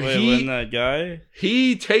 When that guy?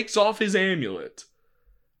 He takes off his amulet,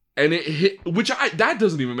 and it hit, that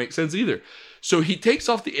doesn't even make sense either. So he takes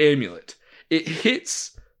off the amulet. It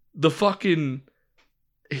hits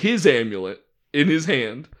his amulet in his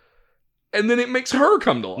hand, and then it makes her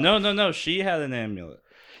come to life. No. She had an amulet.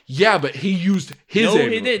 Yeah, but he used his amulet.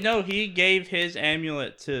 No, he did. No, he gave his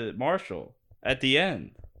amulet to Marshall at the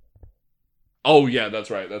end. Oh, yeah,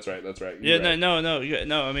 that's right. You're right. No.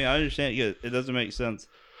 I mean, I understand. It doesn't make sense.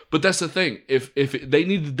 But that's the thing. If they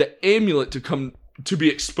needed the amulet to be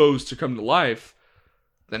exposed to come to life,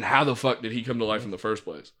 then how the fuck did he come to life in the first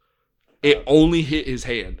place? It only hit his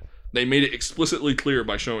hand. They made it explicitly clear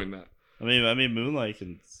by showing that. I mean, moonlight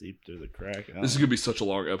can seep through the crack. This is gonna be such a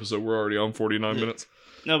long episode. We're already on 49 minutes.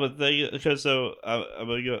 No, but because I'm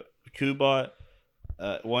gonna go. Kubot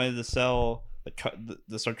wanted to sell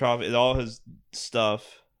the sarcophagus, all his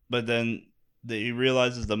stuff, but then he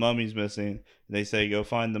realizes the mummy's missing. They say, "Go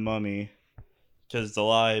find the mummy because it's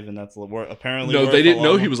alive," and that's apparently. No, they didn't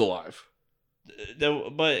know he was alive.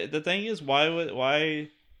 But the thing is, why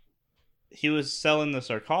he was selling the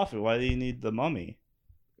sarcophagus? Why do you need the mummy?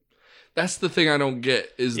 That's the thing I don't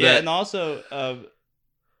get. And also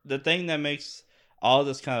the thing that makes all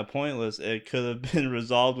this kind of pointless. It could have been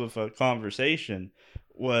resolved with a conversation.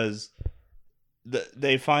 Was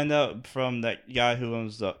they find out from that guy who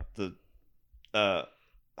owns the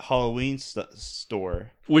Halloween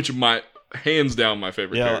store, which hands down my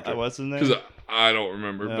favorite character. What's his name? Because I don't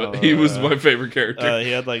remember, but he was my favorite character.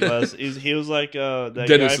 He had like less. He was like that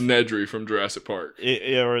Dennis guy Nedry from Jurassic Park.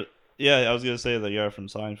 I was gonna say the guy from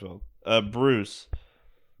Seinfeld. Bruce.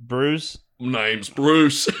 Name's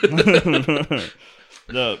Bruce.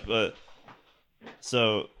 No, but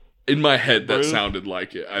so in my head that sounded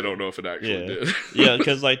like it. I don't know if it actually did. Yeah,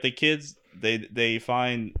 because like the kids, they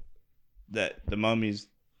find that the mummy's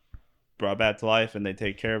brought back to life and they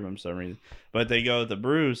take care of him for some reason. But they go to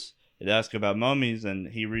Bruce and ask about mummies, and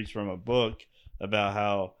he reads from a book about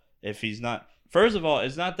how if he's not. First of all,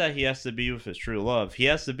 it's not that he has to be with his true love. He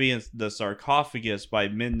has to be in the sarcophagus by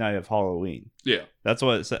midnight of Halloween. Yeah, that's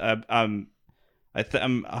what it said. I'm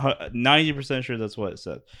 90% sure that's what it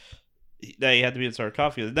said. That he had to be in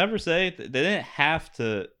sarcophagus. They never say they didn't have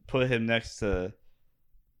to put him next to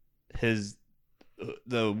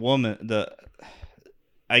the woman.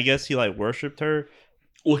 I guess he like worshipped her.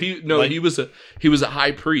 Well, he was a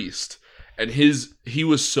high priest, and he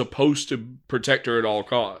was supposed to protect her at all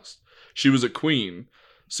costs. She was a queen,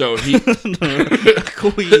 so he a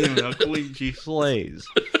queen she slays.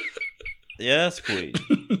 Yes, queen.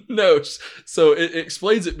 No, so it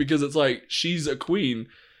explains it because it's like she's a queen.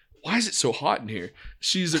 Why is it so hot in here?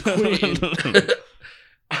 She's a queen.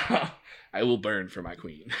 I will burn for my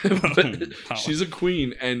queen. She's a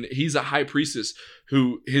queen, and he's a high priestess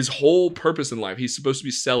who his whole purpose in life, he's supposed to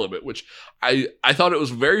be celibate, which I thought it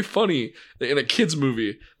was very funny that in a kid's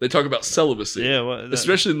movie, they talk about celibacy. Yeah,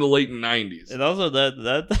 especially in the late 90s. And also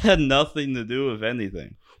that had nothing to do with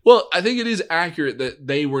anything. Well, I think it is accurate that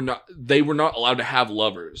they were not allowed to have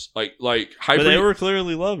lovers. Like but they were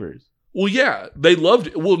clearly lovers. Well, yeah, they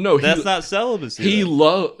loved. Well, no, that's not celibacy.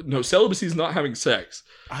 Celibacy is not having sex.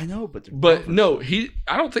 I know, but no, I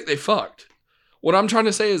don't think they fucked. What I'm trying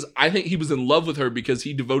to say is, I think he was in love with her because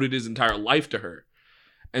he devoted his entire life to her,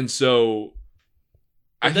 and so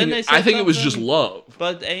I think it was just love.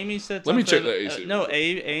 But Amy said, "Let me check that." AC. No,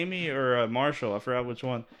 Amy or Marshall, I forgot which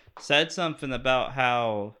one, said something about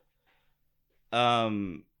how,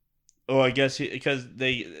 I guess because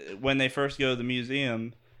when they first go to the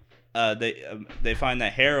museum. They find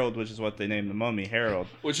that Harold, which is what they named the mummy, Harold.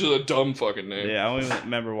 Which is a dumb fucking name. Yeah, I don't even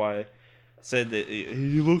remember why I said that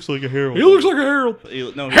he looks like a Harold. He looks like a Harold.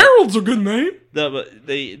 Harold's a good name. But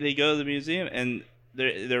they go to the museum and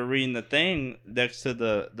they're reading the thing next to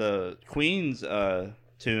the Queen's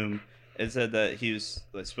tomb. It said that he was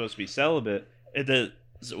supposed to be celibate. And then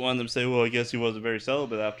one of them say, "Well, I guess he wasn't very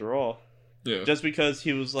celibate after all." Yeah. Just because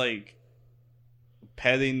he was like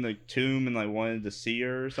petting the tomb and like wanted to see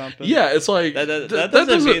her or something. Yeah, it's like that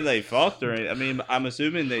doesn't mean they fucked her. I mean, I'm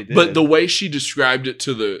assuming they did. But the way she described it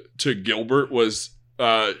to Gilbert was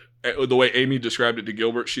the way Amy described it to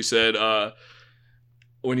Gilbert. She said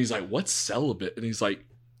when he's like, "What's celibate?" and he's like,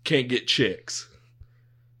 "Can't get chicks."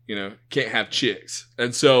 can't have chicks.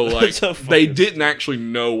 And so, like, So they funny. didn't actually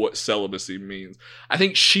know what celibacy means. I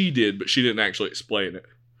think she did, but she didn't actually explain it.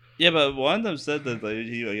 Yeah, but one of them said that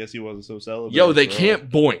I guess he wasn't so celibate. Yo, they after can't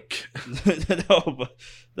boink. all. No,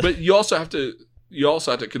 But you also have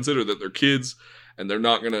to consider that they're kids and they're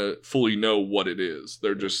not going to fully know what it is.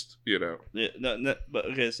 They're just, yeah, no, but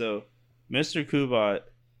okay, so Mr. Kubat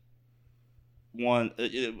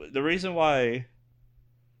the reason why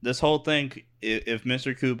this whole thing, if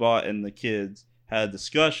Mr. Kubat and the kids had a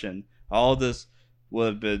discussion, all this would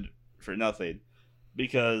have been for nothing,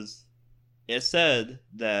 because it said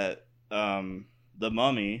that the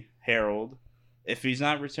mummy Harold, if he's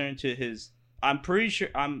not returned to his, I'm pretty sure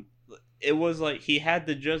it was like he had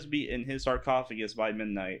to just be in his sarcophagus by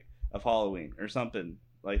midnight of Halloween or something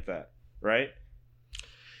like that, right?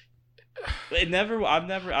 I don't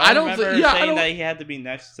remember saying that he had to be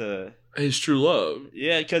next to his true love.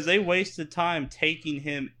 Yeah, because they wasted time taking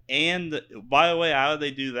him. And by the way, how did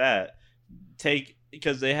they do that?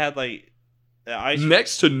 Because they had like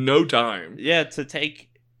next to no time. Yeah, to take,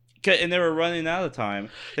 and they were running out of time.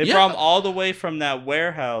 They brought him all the way from that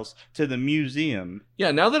warehouse to the museum.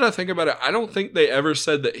 Yeah, now that I think about it, I don't think they ever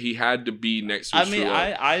said that he had to be next to his true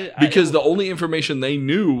love. Because the only information they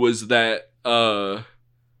knew was that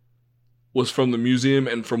was from the museum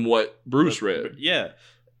and from what Bruce read. Yeah.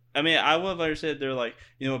 I mean, I would have understood. They're like,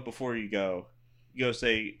 you know what, before you go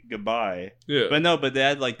say goodbye. Yeah. But no, but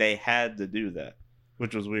they had to do that,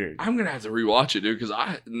 which was weird. I'm going to have to rewatch it, dude, because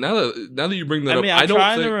now that you bring that up, I'm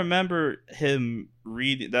trying to remember him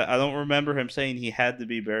reading that. I don't remember him saying he had to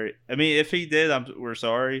be buried. I mean, if he did, we're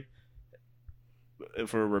sorry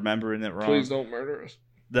if we're remembering it wrong. Please don't murder us.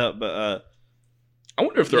 But I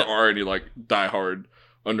wonder if there are any, like, diehard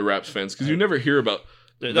Under Wraps fans, because you never hear about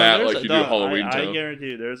that like you do Halloween Town. I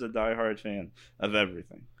guarantee you there's a diehard fan of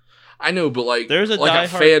everything. I know, but like there's a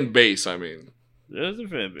fan base, I mean. There's a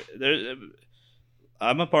fan base.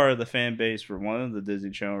 I'm a part of the fan base for one of the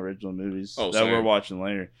Disney Channel original movies that we're watching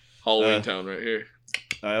later. Halloween Town right here.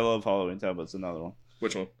 I love Halloween Town, but it's another one.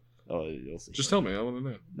 Which one? Oh, you'll see. Just tell me. I want to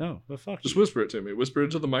know. No, but fuck. Just whisper it to me. Whisper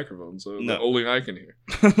it to the microphone so that only I can hear.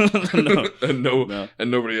 No.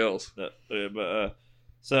 And nobody else.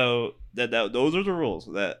 So those are the rules,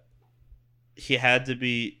 that he had to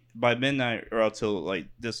be by midnight or else he'll like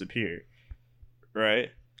disappear, right?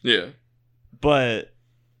 Yeah. But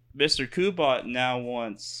Mr. Kubat now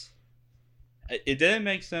wants. It didn't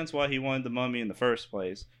make sense why he wanted the mummy in the first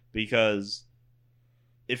place, because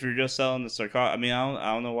if you're just selling the sarcophagus, I mean,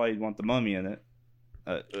 I don't know why you'd want the mummy in it.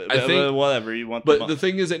 I think whatever you want. But the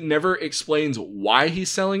thing is, it never explains why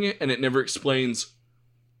he's selling it, and it never explains.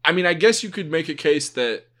 I mean, I guess you could make a case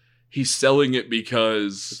that he's selling it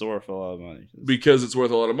because it's worth a lot of money. Because it's worth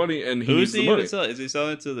a lot of money, and he needs the money. Is he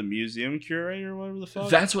selling it to the museum curator or whatever the fuck?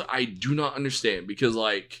 That's what I do not understand, because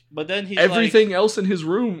like, but then he's everything else in his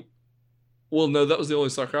room. Well, no, that was the only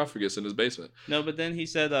sarcophagus in his basement. No, but then he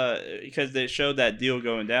said because they showed that deal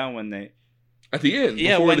going down when they at the end,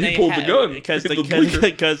 before he pulled the gun, because they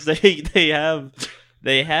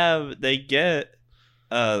get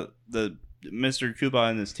the Mr. Kuba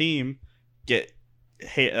and his team get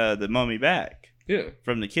the mummy back,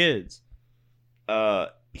 from the kids,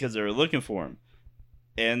 because they were looking for him,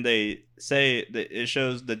 and they say that it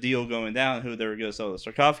shows the deal going down, who they were going to sell the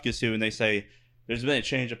sarcophagus to, and they say there's been a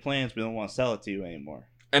change of plans, we don't want to sell it to you anymore.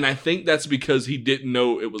 And I think that's because he didn't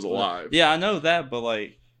know it was alive. Yeah, I know that, but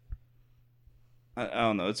like, I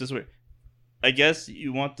don't know, it's just weird. I guess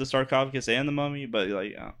you want the sarcophagus and the mummy, but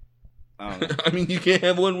like, I don't know. I mean, you can't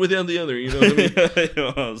have one without the other. You know what I mean? You know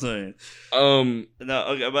what I'm saying? No,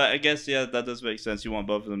 okay, but I guess that does make sense. You want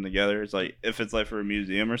both of them together. It's like if it's like for a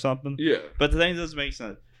museum or something. Yeah. But the thing that doesn't make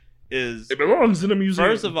sense is it belongs in a museum.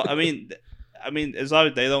 First of all, I mean, it's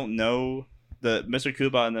like they don't know Mr.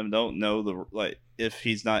 Kuba and them don't know if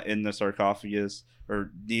he's not in the sarcophagus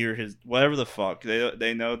or near his whatever the fuck.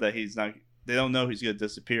 They know that he's not. They don't know he's gonna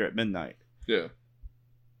disappear at midnight. Yeah.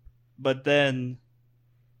 But then,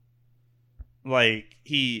 like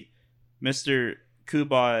Mr.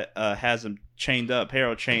 Kuba has him chained up,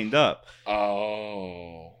 Harold chained up.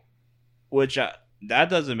 Oh. Which that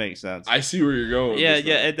doesn't make sense. I see where you're going. Yeah,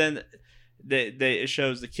 and then it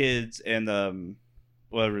shows the kids and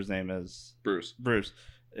whatever his name is, Bruce.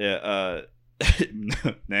 Yeah.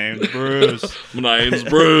 Name's Bruce. My name's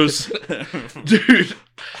Bruce. Dude,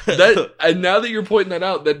 and now that you're pointing that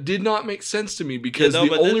out, that did not make sense to me, because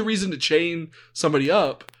the only reason to chain somebody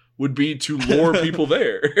up would be to lure people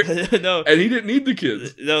there. No, and he didn't need the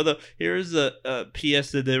kids. No. Here's a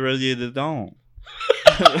pièce de résistance.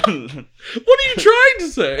 What are you trying to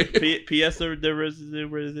say? Pièce de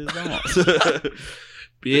résistance.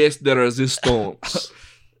 Pièce de résistance.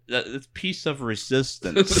 It's piece of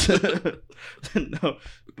resistance. No,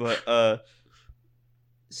 but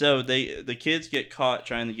so the kids get caught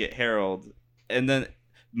trying to get Harold, and then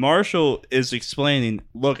Marshall is explaining,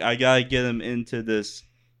 "Look, I gotta get him into this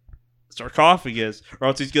sarcophagus, or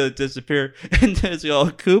else he's gonna disappear." And then it's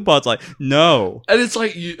Kubot's like, "No," and it's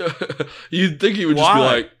like you'd think he would just be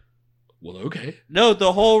like, "Well, okay." No,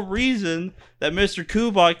 the whole reason that Mr.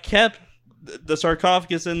 Kubot kept the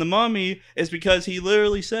sarcophagus in the mummy is because he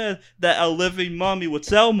literally said that a living mummy would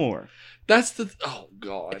sell more. That's oh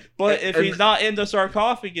god. But if he's not in the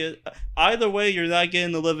sarcophagus, either way, you're not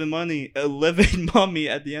getting a living mummy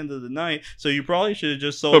at the end of the night. So you probably should have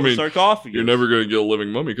just sold the sarcophagus. You're never going to get a living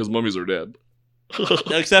mummy because mummies are dead.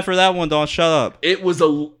 Except for that one, Don. Shut up. It was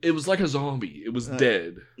like a zombie. It was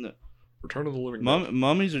dead. No. Return of the Living Dead.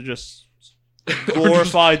 Mummies are just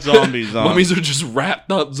glorified zombies. Mummies are just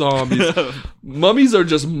wrapped up zombies. Mummies are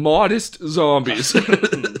just modest zombies.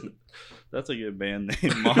 That's a good band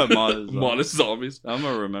name. Modest Zombies. I'm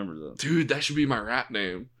gonna remember that. Dude, that should be my rap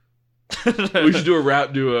name. We should do a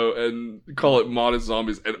rap duo and call it Modest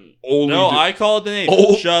Zombies and only. No, I called the name.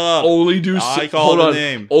 Shut up. Only do. I called the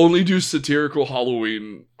name. Only do satirical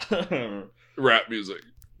Halloween rap music.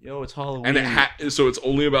 Yo, it's Halloween, and so it's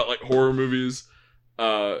only about like horror movies,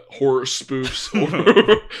 horror spoofs,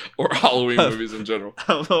 or Halloween movies in general.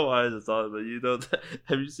 I don't know why I just thought of it.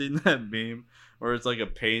 Have you seen that meme where it's like a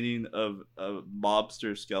painting of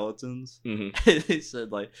mobster skeletons? Mm-hmm. And they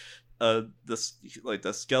said like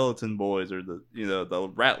the skeleton boys or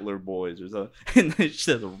the Rattler boys or something, and they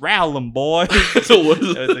said Rowlin' boys. So what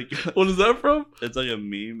is that from? It's like a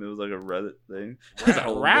meme. It was like a Reddit thing.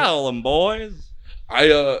 Rowlin' boys.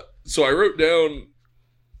 So I wrote down.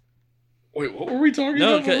 Wait, what were we talking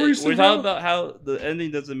about? We're talking about how the ending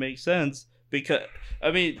doesn't make sense because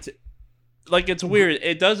it's weird.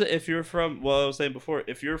 It doesn't. If you're from, I was saying before,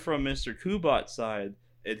 if you're from Mr. Kubot's side,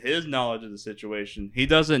 in his knowledge of the situation, he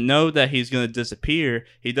doesn't know that he's going to disappear.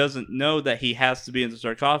 He doesn't know that he has to be in the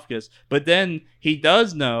sarcophagus. But then he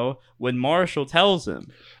does know when Marshall tells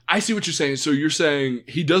him. I see what you're saying. So you're saying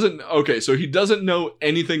he doesn't. Okay, so he doesn't know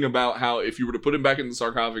anything about how if you were to put him back in the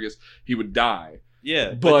sarcophagus, he would die.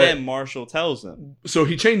 Yeah, but then Marshall tells him. So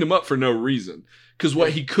he chained him up for no reason. Because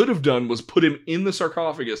what he could have done was put him in the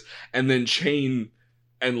sarcophagus and then chain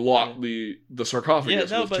and lock the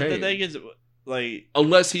sarcophagus. Yeah, no, but the thing is, like,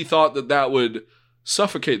 unless he thought that would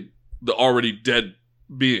suffocate the already dead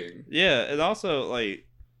being. Yeah, and also like,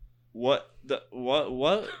 what did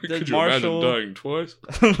could you Marshall imagine dying twice?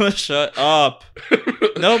 Shut up.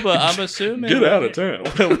 No, but I'm assuming get out of town.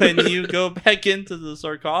 When you go back into the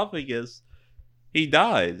sarcophagus, he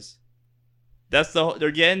dies.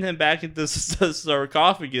 They're getting him back into the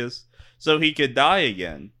sarcophagus so he could die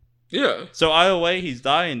again. Yeah. So either way, he's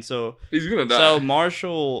dying. So he's gonna die. So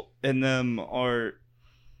Marshall and them are.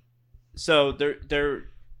 So they're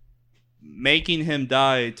making him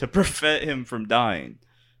die to prevent him from dying.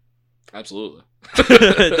 Absolutely.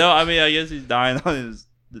 No, I mean I guess he's dying on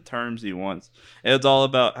the terms he wants. And it's all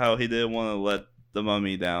about how he didn't want to let the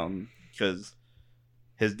mummy down because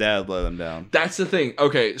his dad let him down. That's the thing.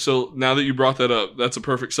 Okay, so now that you brought that up, that's a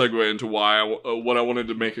perfect segue into why what I wanted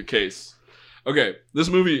to make a case. Okay, this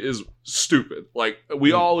movie is stupid. Like,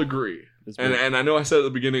 we all agree. And I know I said at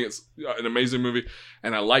the beginning it's an amazing movie,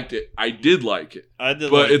 and I liked it. I did like it.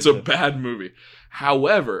 But it's a bad movie.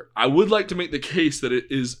 However, I would like to make the case that it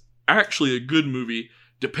is actually a good movie,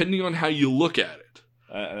 depending on how you look at it.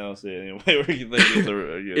 I don't see any way where you think it's a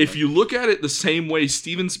good If you look at it the same way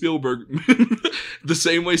Steven Spielberg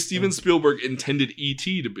intended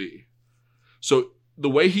E.T. to be. So the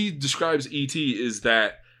way he describes E.T. is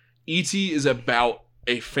that E.T. is about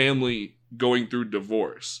a family going through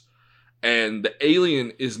divorce. And the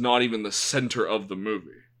alien is not even the center of the movie.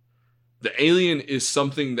 The alien is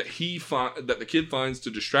something that that the kid finds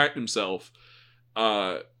to distract himself,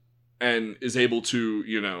 and is able to,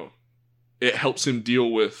 it helps him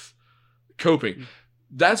deal with coping.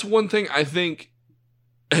 That's one thing I think,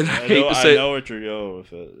 and I hate to say, I know what you're going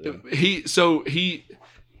with it. Yeah.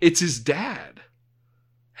 It's his dad.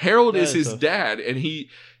 Harold is his dad, and he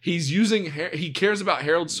cares about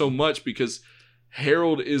Harold so much because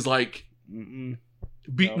Harold is like, hold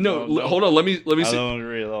on, let me see. I don't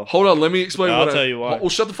agree at all. Hold on, let me explain. I'll tell you why. Well,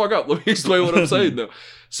 shut the fuck up. Let me explain what I'm saying though.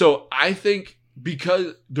 So I think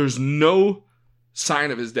because there's no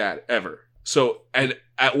sign of his dad ever. So and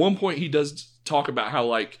at one point he does talk about how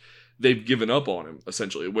like they've given up on him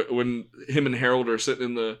essentially when him and Harold are sitting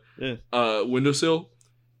in the windowsill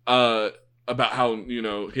about how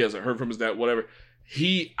he hasn't heard from his dad, whatever.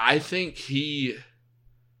 I think he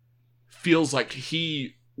feels like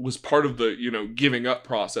he was part of the, giving up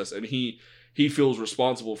process, and he feels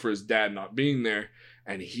responsible for his dad not being there,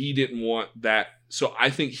 and he didn't want that. So I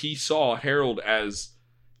think he saw Harold as,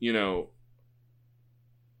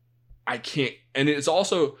 I can't, and it's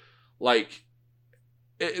also like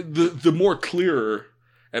the more clearer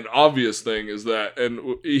and obvious thing is that,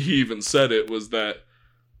 and he even said it, was that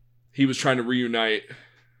he was trying to reunite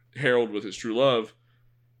Harold with his true love,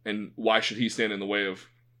 and why should he stand in the way of,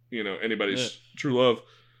 anybody's true love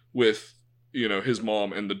with, his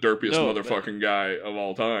mom and the derpiest motherfucking guy of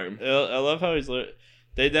all time. I love how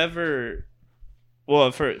they never.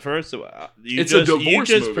 Well, first, it's a divorce movie. You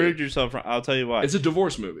just proved yourself wrong. I'll tell you why. It's a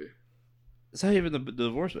divorce movie. It's not even the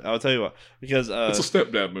divorce movie. I'll tell you why. Because it's a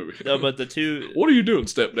stepdad movie. No, but the two. What are you doing,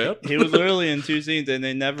 stepdad? He was literally in 2 scenes, and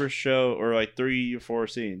they never show, or like 3 or 4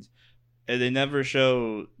 scenes, and they never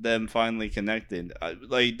show them finally connecting.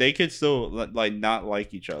 Like they could still like not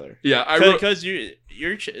like each other. Yeah, because you're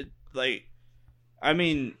like, I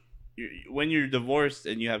mean. When you're divorced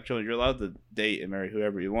and you have children, you're allowed to date and marry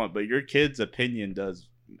whoever you want, but your kid's opinion matters.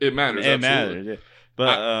 It matters. Yeah.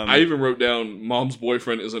 But I even wrote down mom's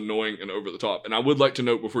boyfriend is annoying and over the top. And I would like to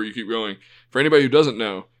note before you keep going, for anybody who doesn't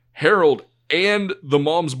know, Harold and the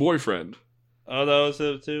mom's boyfriend. Oh, that was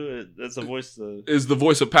it too. That's the voice. Is the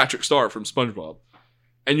voice of Patrick Star from SpongeBob,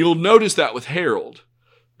 and you'll notice that with Harold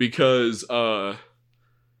because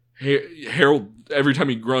Harold, every time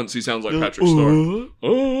he grunts, he sounds like Patrick Star.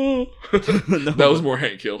 Oh, that was more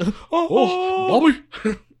Hank Hill. Bobby,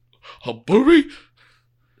 a booby.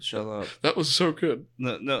 Shut up. That was so good.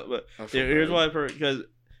 No, but here's why. Because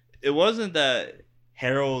it wasn't that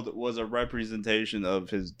Harold was a representation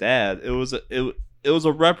of his dad. It was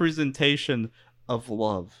a representation of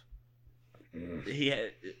love.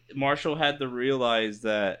 Marshall had to realize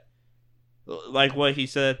that, like what he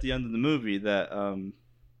said at the end of the movie, that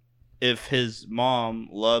if his mom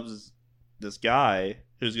loves this guy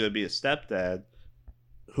who's going to be a stepdad,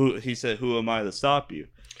 he said, "Who am I to stop you?"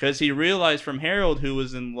 Because he realized from Harold, who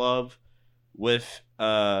was in love with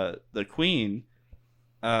the queen,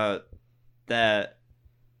 that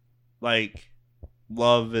like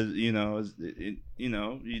love is you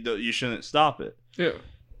shouldn't stop it. Yeah,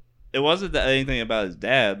 it wasn't that anything about his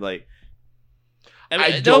dad. Like,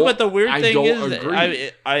 but the weird thing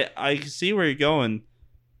is, I see where you're going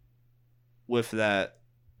with that.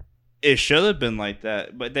 It should have been like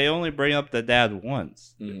that, but they only bring up the dad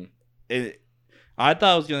once. Mm-hmm. I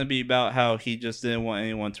thought it was going to be about how he just didn't want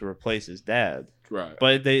anyone to replace his dad. Right.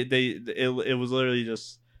 But it was literally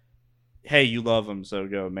just, hey, you love him, so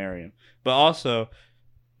go marry him. But also,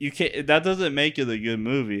 you can't. That doesn't make it a good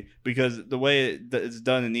movie because the way it's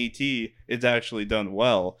done in E.T., it's actually done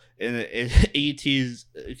well. And E.T.'s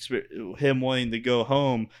him wanting to go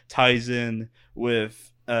home ties in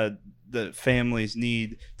with the family's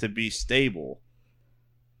need to be stable.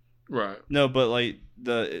 Right. No, but like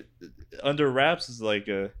the Under Wraps is like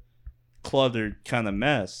a cluttered kind of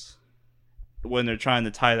mess when they're trying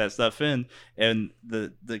to tie that stuff in, and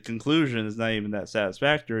the conclusion is not even that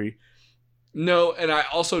satisfactory. No, and I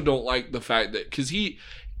also don't like the fact that because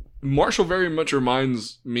Marshall very much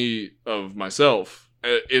reminds me of myself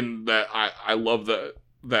in that I love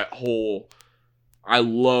that whole. I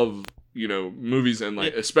love movies and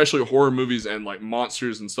like especially horror movies and like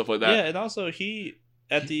monsters and stuff like that. Yeah, and also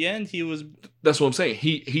at the end he was. That's what I'm saying.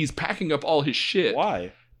 He's packing up all his shit.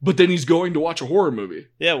 Why? But then he's going to watch a horror movie.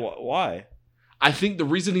 Yeah, why? I think the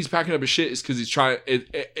reason he's packing up his shit is because he's trying.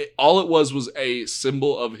 All it was a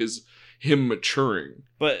symbol of him maturing.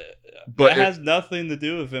 But that has nothing to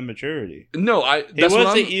do with immaturity. No, he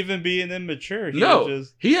wasn't even being immature.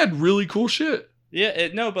 He had really cool shit. Yeah,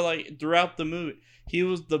 but like throughout the movie, he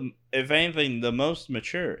was if anything, the most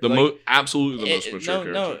mature. Absolutely the most mature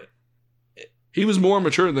character. No, he was more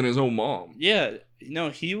mature than his own mom. Yeah,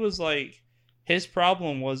 he was like, his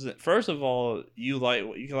problem wasn't. First of all, you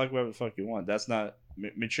can like whatever the fuck you want. That's not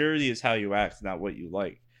maturity. Is how you act, not what you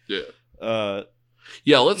like. Yeah.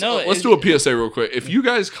 Yeah, let's do a PSA real quick. If you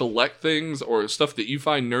guys collect things or stuff that you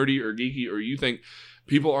find nerdy or geeky, or you think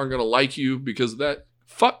people aren't gonna like you because of that,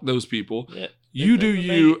 fuck those people. Yeah, you do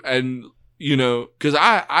you, and because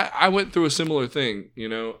I went through a similar thing.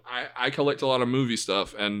 I collect a lot of movie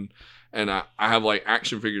stuff, and I have like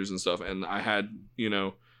action figures and stuff, and I had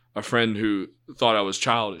a friend who thought I was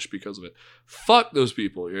childish because of it. Fuck those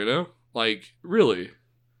people, like really.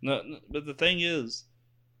 No, but the thing is.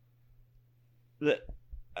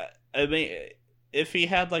 I mean, if he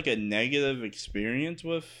had like a negative experience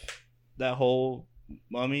with that whole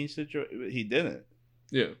mummy situation, he didn't.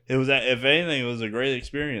 Yeah. It was, if anything, it was a great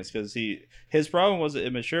experience because his problem wasn't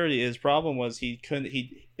immaturity. His problem was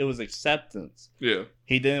it was acceptance. Yeah.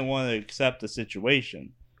 He didn't want to accept the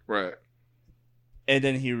situation. Right. And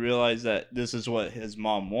then he realized that this is what his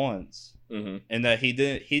mom wants. Mm-hmm. And that he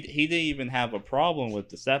didn't even have a problem with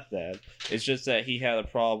the stepdad. It's just that he had a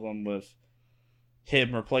problem with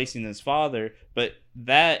him replacing his father, but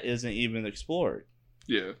that isn't even explored.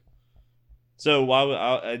 Yeah. So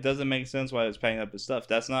it doesn't make sense why he's packing up his stuff.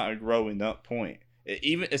 That's not a growing up point.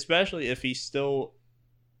 Especially if he's still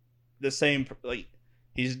the same, like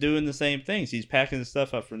he's doing the same things. He's packing his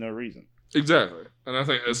stuff up for no reason. Exactly, and I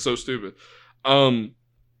think that's so stupid. One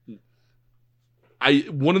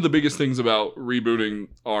of the biggest things about rebooting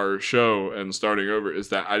our show and starting over is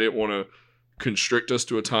that I didn't want to constrict us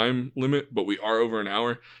to a time limit, but we are over an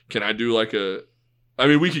hour. Can I do I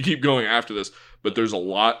mean, we could keep going after this, but there's a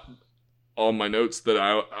lot on my notes that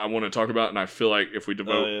I want to talk about, and I feel like if we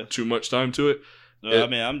devote too much time to it. I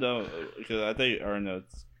mean, I'm done because I think our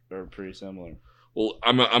notes are pretty similar. Well,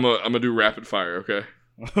 I'm gonna do rapid fire, okay?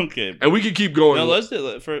 Okay, and we can keep going. No, let's do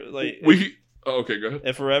it for okay, go ahead.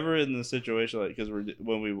 If we're ever in the situation because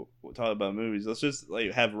when we talk about movies, let's just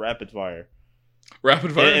have rapid fire.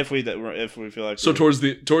 Rapid fire. If we feel like so towards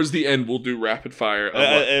the end, we'll do rapid fire.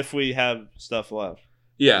 If we have stuff left.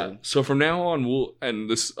 Yeah. So from now on,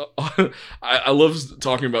 I love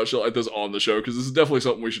talking about shit like this on the show because this is definitely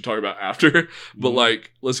something we should talk about after. But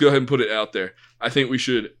let's go ahead and put it out there. I think we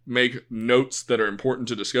should make notes that are important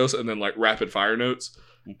to discuss, and then rapid fire notes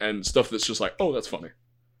and stuff that's just oh, that's funny.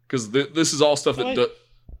 Because this is all stuff that.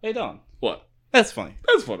 Hey Don. What? That's funny.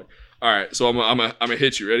 That's funny. All right, so I'm gonna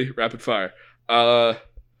hit you. Ready? Rapid fire. I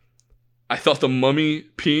thought the mummy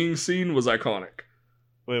peeing scene was iconic.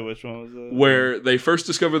 Wait, which one was that? Where they first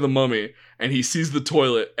discover the mummy, and he sees the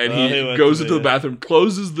toilet, and he goes into the bathroom,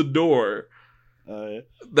 closes the door. Yeah.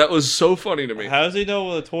 That was so funny to me. How does he know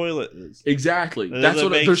what a toilet is? Exactly. That's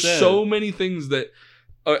what. There's sense. So many things that,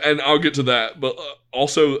 and I'll get to that. But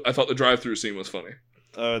also, I thought the drive-through scene was funny.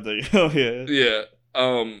 Oh yeah. Yeah.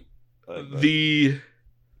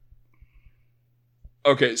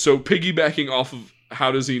 Okay, so piggybacking off of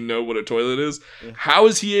how does he know what a toilet is? Yeah. How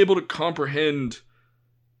is he able to comprehend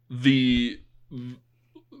the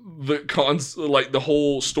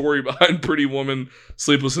whole story behind Pretty Woman,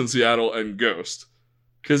 Sleepless in Seattle, and Ghost?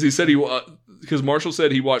 Because because Marshall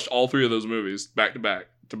said he watched all three of those movies back to back.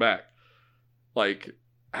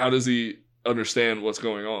 How does he understand what's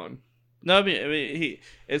going on? No, I mean,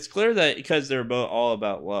 it's clear that because they're both all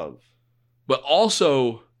about love. But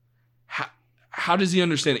also, how does he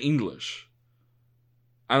understand English?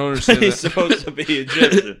 I don't understand. He's supposed to be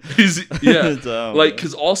Egyptian.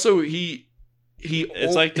 Because also he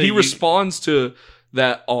responds to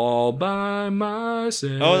that all by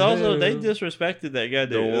myself. Oh, and also they disrespected that guy.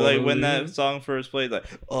 Dude. When that song first played,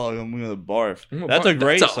 oh, I'm gonna barf. That's a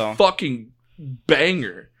great song. That's a fucking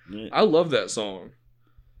banger. Yeah. I love that song.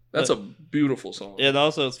 That's a beautiful song. And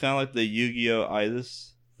also, it's kind of like the Yu-Gi-Oh!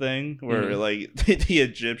 Itis thing, where the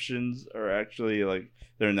Egyptians are actually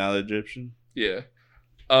they're not Egyptian. Yeah.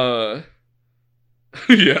 Yeah.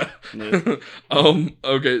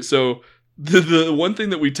 Okay, so the one thing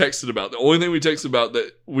that we texted about, the only thing we texted about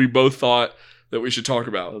that we both thought that we should talk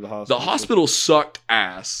about, the hospital sucked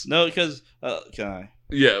ass. No, because can I?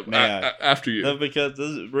 Yeah, after you. No, because this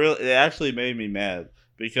is it actually made me mad.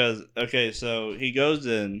 Because so he goes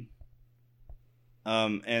in,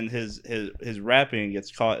 and his wrapping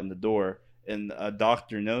gets caught in the door, and a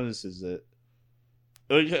doctor notices it.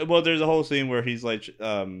 Well, there's a whole scene where he's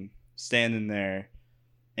standing there,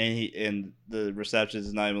 and the receptionist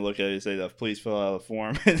is not even looking at it. He says, "Please fill out a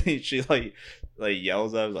form," and she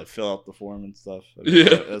yells at him fill out the form and stuff.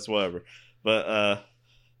 That's whatever. But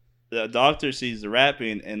the doctor sees the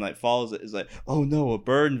wrapping and follows it. Is oh no, a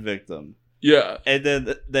burn victim. Yeah. And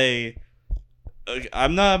then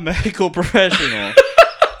I'm not a medical professional.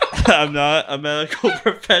 I'm not a medical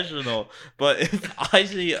professional. But if I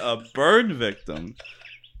see a burn victim,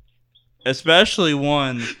 especially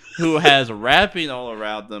one who has wrapping all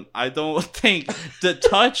around them, I don't think to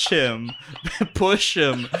touch him, push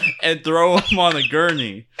him, and throw him on a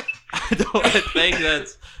gurney. I don't think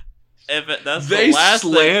that's... that's they the last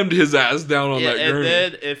slammed thing. his ass down on that gurney. And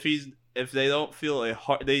then if they don't feel a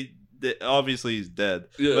heart... obviously he's dead,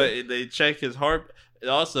 but they check his heart.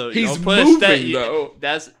 Also, he's moving though.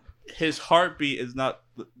 That's his heartbeat is not.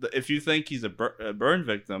 If you think he's a burn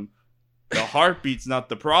victim, the heartbeat's not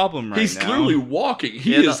the problem right he's now. He's clearly walking.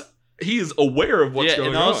 He is aware of what's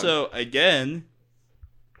going on. And also, again,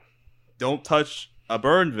 don't touch a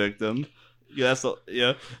burn victim.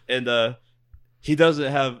 And he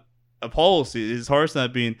doesn't have a policy. His heart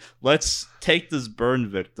snap being, let's take this burn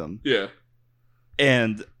victim. Yeah.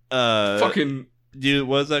 And fucking dude,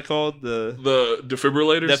 what's that called? The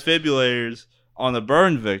defibrillators. Defibrillators on a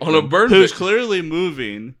burn victim. On a burn who's victim. clearly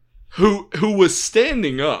moving. Who was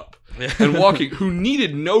standing up and walking, who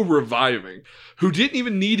needed no reviving, who didn't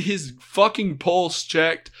even need his fucking pulse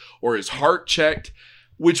checked or his heart checked,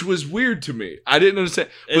 which was weird to me. I didn't understand.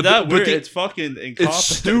 It's fucking incompetent. It's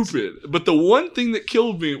stupid. But the one thing that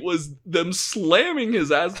killed me was them slamming his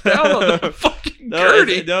ass down on the fucking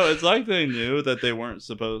gurney. It's like they knew that they weren't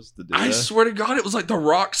supposed to do that. I swear to God, it was like The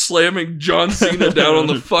Rock slamming John Cena down on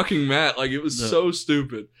the fucking mat. Like, it was so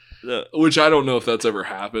stupid. Which I don't know if that's ever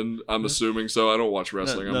happened. I'm assuming so. I don't watch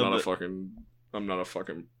wrestling. I'm not a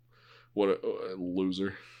fucking what a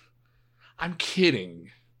loser. I'm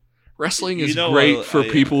kidding. Wrestling is great for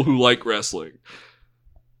people who like wrestling.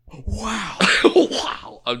 Wow.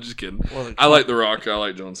 Wow. I'm just kidding. I like The Rock. I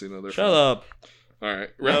like John Cena. Shut up. All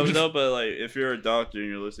right. No, but like, if you're a doctor and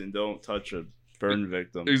you're listening, don't touch a burn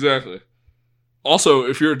victim. Exactly. Also,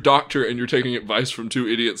 if you're a doctor and you're taking advice from two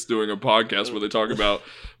idiots doing a podcast where they talk about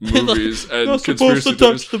movies and not conspiracy supposed to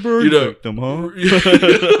touch the burn victim, huh?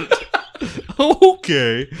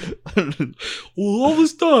 Okay. Well, all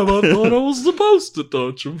this time I thought I was supposed to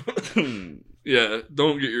touch him. Yeah,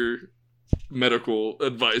 don't get your medical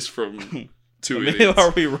advice from two idiots. Are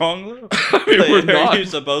we wrong though? I mean, we're not. Are you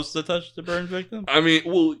supposed to touch the burn victim? I mean,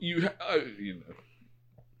 well, you know.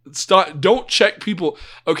 Stop! Don't check people.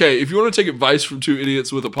 Okay, if you want to take advice from two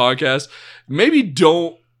idiots with a podcast, maybe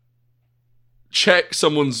don't check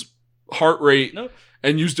someone's heart rate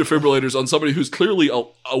and use defibrillators on somebody who's clearly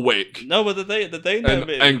awake. No, but the thing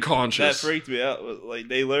and conscious that freaked me out was like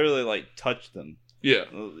they literally like touched them. Yeah,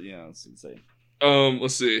 it's insane.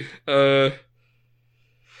 Let's see.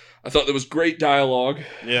 I thought there was great dialogue.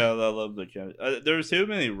 Yeah, I love the camera. There was too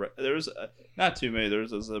many. Not too many. There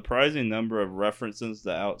was a surprising number of references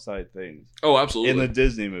to outside things. Oh, absolutely. In a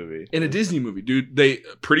Disney movie. Dude.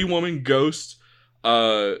 Pretty Woman, Ghost.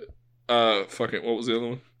 Fucking what was the other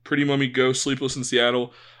one? Pretty Mummy, Ghost, Sleepless in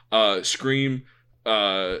Seattle, Scream,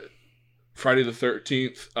 Friday the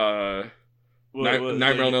 13th,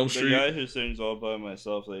 Nightmare on Elm Street. The guy who sings All By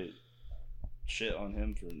Myself, they shit on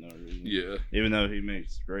him for no reason. Yeah. Even though he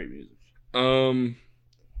makes great music.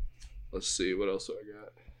 Let's see, what else do I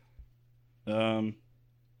got?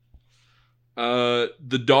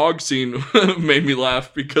 The dog scene made me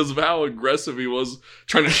laugh because of how aggressive he was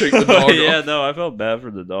trying to shake the dog yeah, off. No, I felt bad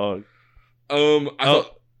for the dog.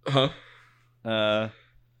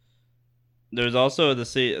 There's also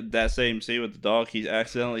that same scene with the dog. He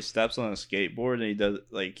accidentally steps on a skateboard and he does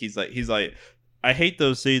he's like I hate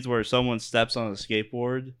those scenes where someone steps on a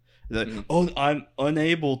skateboard. Like, oh, I'm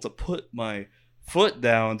unable to put my foot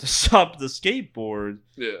down to stop the skateboard.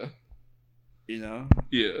 Yeah. You know?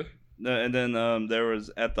 Yeah. And then there was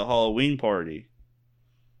at the Halloween party.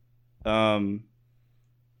 For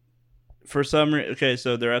some reason, okay,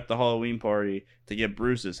 so they're at the Halloween party to get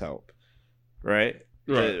Bruce's help, right?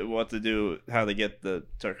 Right. What to do, how to get the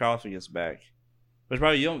sarcophagus back. Which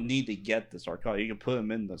probably you don't need to get the sarcophagus. You can put him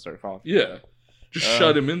in the sarcophagus. Yeah. Just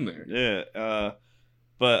shut him in there. Yeah.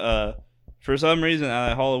 But for some reason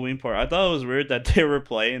at a Halloween party, I thought it was weird that they were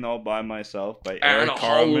playing All By Myself by Eric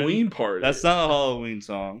Carmen. Halloween party. That's not a Halloween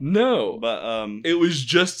song. No. But it was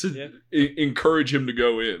just to encourage him to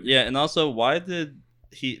go in. Yeah, and also why did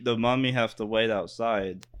the mummy have to wait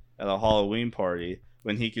outside at a Halloween party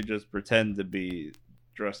when he could just pretend to be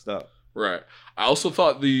dressed up? Right. I also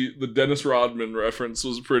thought the Dennis Rodman reference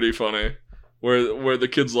was pretty funny. Where the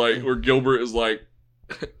kid's like, where Gilbert is like,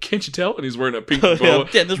 can't you tell? And he's wearing a pink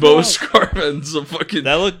boa scarf and some fucking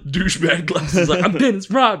douchebag glasses. Like, I'm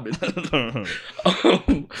Dennis Rodman. That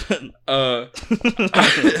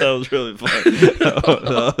was really funny.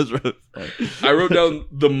 That was really funny. I wrote down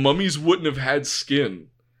the mummies wouldn't have had skin.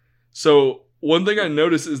 So one thing I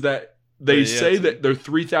noticed is that they say that they're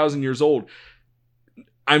 3,000 years old.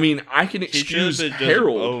 I mean, I can excuse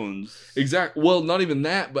Harold. Exactly. Well, not even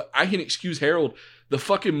that, but I can excuse Harold. The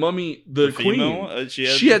fucking mummy, the queen,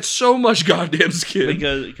 she had so much goddamn skin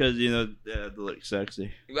because you know they had to look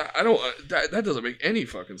sexy. I don't. That doesn't make any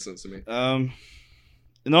fucking sense to me. And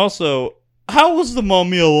also, how was the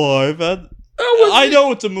mummy alive? I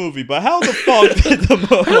know it's a movie, but how the fuck did the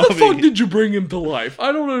mummy? How the fuck did you bring him to life?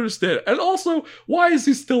 I don't understand. And also, why is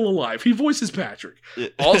he still alive? He voices Patrick.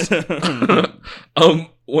 Also,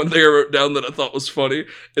 one thing I wrote down that I thought was funny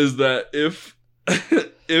is that if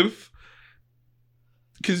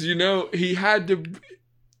because you know he had to.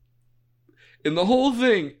 In the whole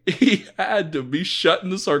thing, he had to be shut in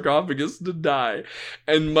the sarcophagus to die.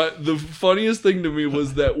 And the funniest thing to me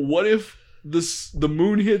was that what if the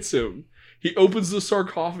moon hits him? He opens the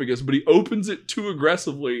sarcophagus, but he opens it too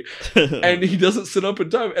aggressively, and he doesn't sit up in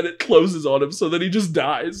time, and it closes on him, so that he just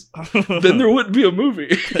dies. Then there wouldn't be a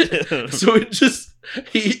movie. So it just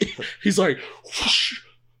he's like, whoosh,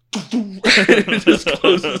 and it just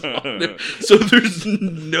closes on him. So there's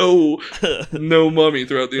no mummy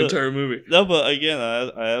throughout the entire movie. No, but again,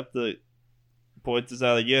 I have to point this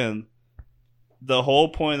out again. The whole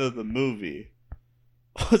point of the movie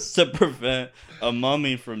was to prevent a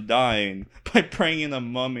mummy from dying by bringing a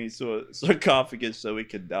mummy to a sarcophagus so he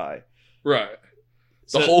could die. Right.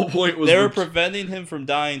 The whole point was they were preventing him from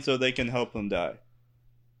dying so they can help him die.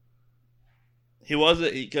 He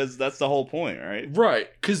wasn't, because that's the whole point, right? Right.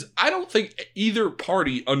 Because I don't think either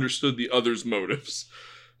party understood the other's motives.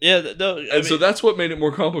 Yeah, no. So that's what made it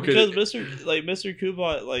more complicated. Because Mr.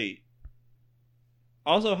 Kubat,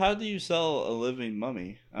 also, how do you sell a living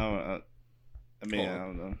mummy? I don't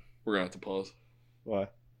know. We're gonna have to pause. Why?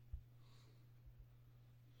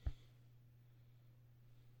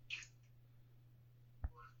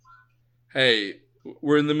 Hey,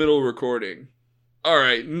 we're in the middle of recording. All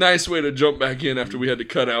right, nice way to jump back in after we had to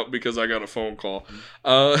cut out because I got a phone call.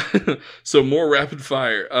 So more rapid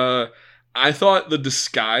fire. I thought the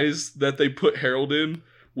disguise that they put Harold in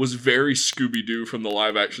was very Scooby-Doo from the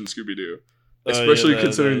live-action Scooby-Doo. Especially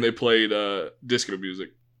considering they played disco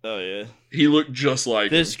music. Oh, yeah. He looked just like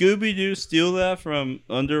Did him. Scooby-Doo steal that from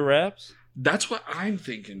Under Wraps? That's what I'm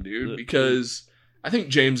thinking, dude. Because I think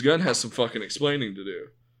James Gunn has some fucking explaining to do.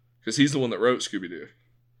 Because he's the one that wrote Scooby-Doo.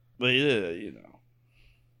 But yeah, you know.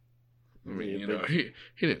 I mean, he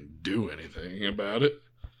didn't do anything about it.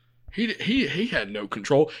 He had no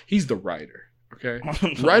control. He's the writer, okay?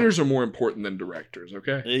 Writers are more important than directors,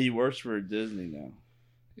 okay? Yeah, he works for Disney now.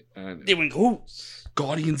 I know. Doing cool.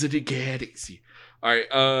 Guardians of the Galaxy. All right,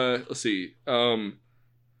 let's see. I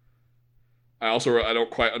also wrote, I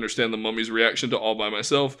don't quite understand the Mummy's reaction to All by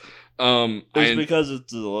Myself. It's because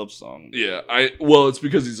it's a love song. Yeah, it's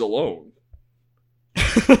because he's alone.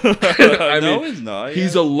 No, he's not.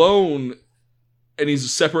 He's alone, and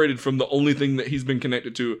he's separated from the only thing that he's been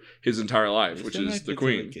connected to his entire life, which is the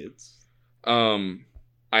Queen. Kids. I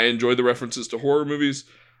enjoy the references to horror movies.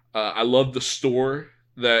 I love the store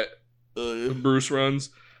that Bruce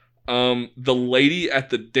runs. The lady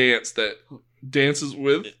at the dance that dances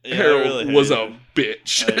with Harold was a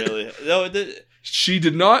bitch. She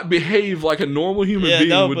did not behave like a normal human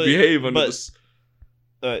being would behave under this.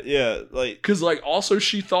 Because also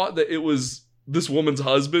she thought that it was this woman's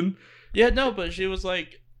husband. Yeah, no, but she was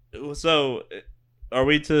like, so are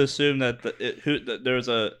we to assume that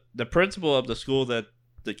the principal of the school that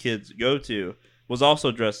the kids go to was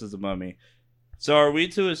also dressed as a mummy? So are we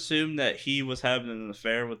to assume that he was having an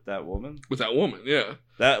affair with that woman? With that woman, yeah.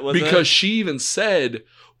 That was because she even said,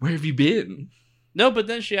 "Where have you been?" No, but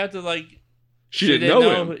then she had to She didn't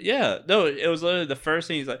know him. Yeah, no, it was literally the first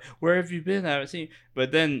thing. He's like, "Where have you been? I haven't seen you."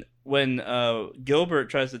 But then when Gilbert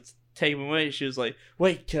tries to take him away, she was like,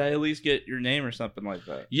 "Wait, can I at least get your name or something like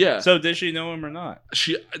that?" Yeah. So did she know him or not?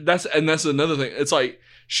 That's another thing. It's like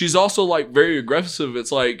she's also very aggressive.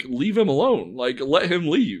 It's like, leave him alone. Let him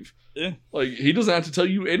leave. Yeah. He doesn't have to tell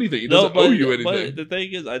you anything. He doesn't owe you anything. But the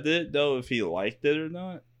thing is, I didn't know if he liked it or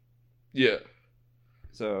not. Yeah.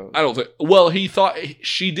 So I don't think. Well, he thought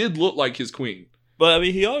she did look like his queen. But I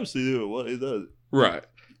mean, he obviously knew what he does. Right.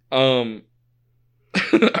 I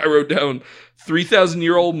wrote down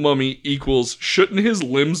 3,000-year-old mummy equals shouldn't his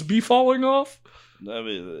limbs be falling off? I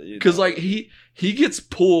mean, because he gets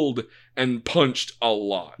pulled and punched a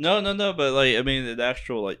lot. No. But I mean, the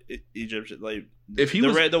actual Egyptian if he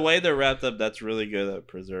the way they're wrapped up, that's really good at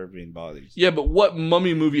preserving bodies. Yeah, but what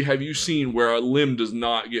mummy movie have you seen where a limb does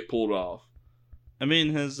not get pulled off? I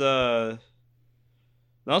mean, also,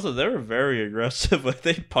 they were very aggressive.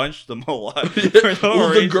 They punched them a lot.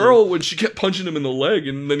 The girl, when she kept punching him in the leg,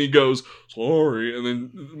 and then he goes, "Sorry," and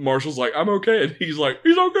then Marshall's like, "I'm okay," and he's like,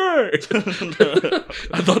 "He's okay."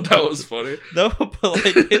 I thought that was funny. No, but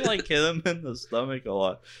they hit him in the stomach a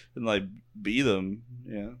lot and beat him.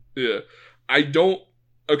 Yeah. Yeah. I don't.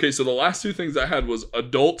 Okay, so the last two things I had was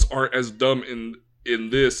adults aren't as dumb in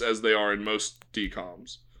this as they are in most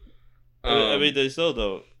DComs. I mean, they still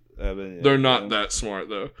don't. They're not that smart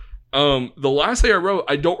though. The last thing I wrote,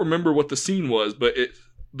 I don't remember what the scene was, but it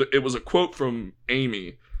was a quote from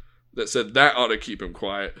Amy that said that ought to keep him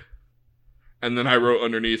quiet. And then I wrote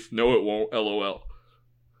underneath, "No, it won't. LOL."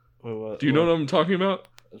 Wait, what? Do you know what I'm talking about?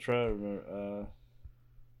 I'm trying to remember.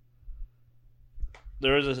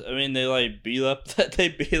 There was they like beat up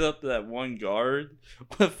that one guard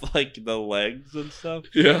with like the legs and stuff.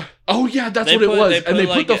 Yeah. Oh yeah, that's what it was. And they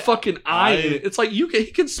put the fucking eye in it. It's like he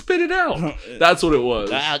can spit it out. That's what it was.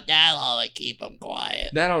 That ought to keep him quiet.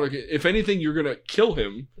 If anything, you're gonna kill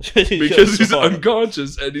him because he's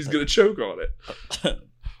unconscious and he's gonna choke on it.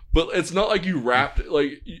 But it's not like you wrapped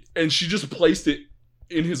it and she just placed it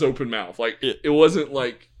in his open mouth. Like it wasn't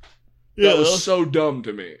like. That was so dumb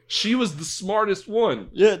to me. She was the smartest one.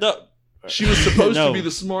 Yeah, no. She was supposed to be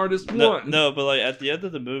the smartest one. No, but like at the end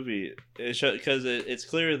of the movie, because it's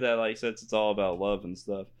clear that like since it's all about love and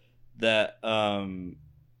stuff, that why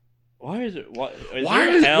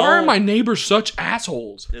are my neighbors such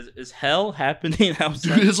assholes? Is hell happening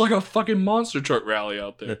outside? Dude, it's like a fucking monster truck rally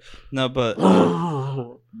out there. No, but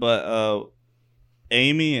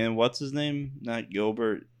Amy and what's his name? Not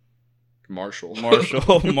Gilbert. Marshall,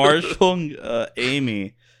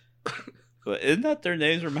 Amy. But isn't that their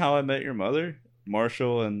names from How I Met Your Mother?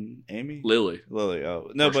 Marshall and Amy? Lily. Oh.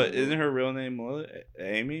 No, Marshall, but isn't her real name Lily?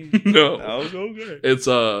 Amy? No. Oh, okay. It's,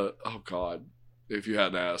 oh God. If you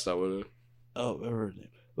hadn't asked, I would have. Oh, her name.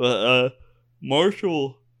 But,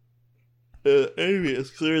 Marshall and Amy, it's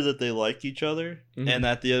clear that they like each other. Mm-hmm. And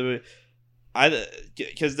at the other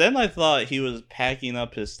because then I thought he was packing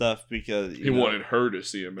up his stuff because he wanted her to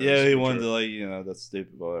see him. Yeah, he wanted to that's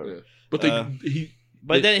stupid, whatever. Yeah.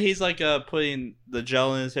 But then he's like putting the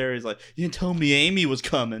gel in his hair. He's like, "You didn't tell me Amy was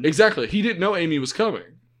coming." Exactly. He didn't know Amy was coming.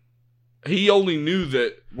 He only knew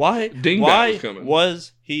that Dingbat was coming.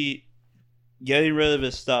 Was he getting rid of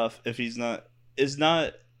his stuff if he's not? It's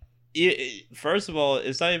not. First of all,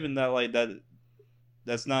 it's not even that like that.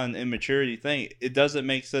 That's not an immaturity thing. It doesn't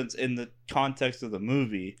make sense in the context of the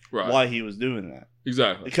movie why he was doing that.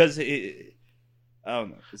 Exactly. Because I don't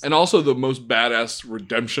know. And also the most badass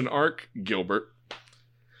redemption arc, Gilbert.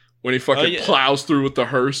 When he fucking plows through with the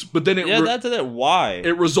hearse. But then that's it. Why?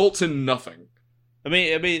 It results in nothing. I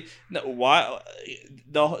mean, no, why?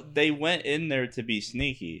 They went in there to be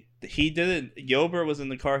sneaky. Gilbert was in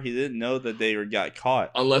the car. He didn't know that they got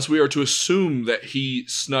caught. Unless we are to assume that he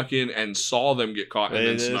snuck in and saw them get caught and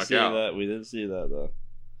then snuck out. We didn't see that, though.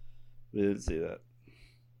 We didn't see that.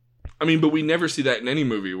 I mean, but we never see that in any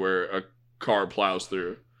movie where a car plows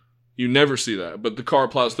through. You never see that. But the car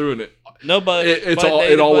plows through and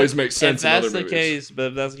it always makes sense in other movies. If that's the case, but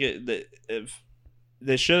if that's if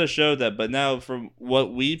they should have showed that. But now, from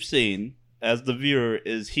what we've seen as the viewer,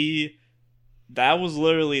 that was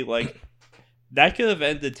literally like that could have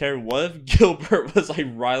ended terrible. What if Gilbert was like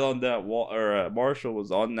right on that wall, or Marshall was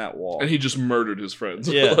on that wall, and he just murdered his friends?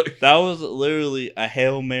 Yeah, that was literally a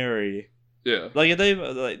Hail Mary. Yeah, no,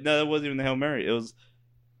 that wasn't even a Hail Mary. It was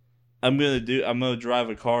I'm gonna drive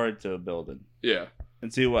a car into a building. Yeah.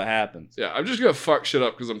 And see what happens. Yeah, I'm just gonna fuck shit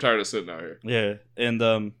up because I'm tired of sitting out here. Yeah, and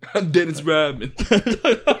I'm Dennis Rodman.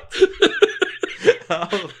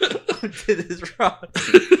 Dennis Rodman.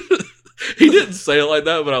 He didn't say it like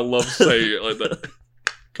that, but I love saying it like that.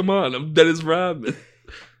 Come on, I'm Dennis Rodman.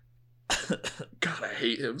 God, I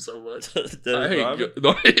hate him so much. I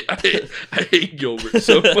hate Gilbert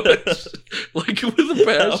so much. Like with a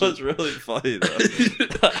passion. That was really funny though.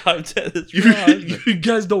 I'm Dennis Rodman. You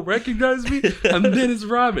guys don't recognize me? I'm Dennis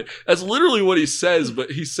Rodman. That's literally what he says,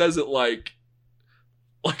 but he says it like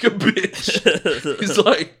a bitch. He's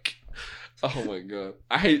like, oh my god.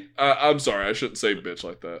 I'm sorry, I shouldn't say bitch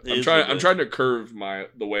like that. I'm trying to curve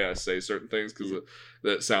the way I say certain things because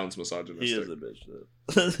that sounds misogynistic. He is a bitch though.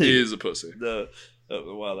 He is a pussy. No.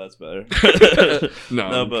 Oh, wow, that's better.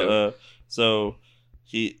 No, but so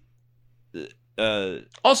he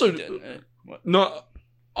also not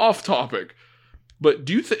off topic, but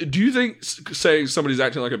do you think saying somebody's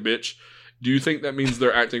acting like a bitch, do you think that means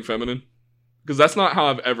they're acting feminine? Because that's not how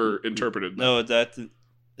I've ever interpreted that. No,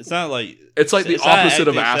 it's not like it's like the opposite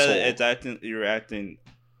of asshole. You're acting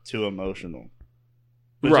too emotional.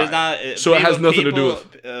 Right. So it has nothing to do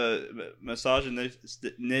with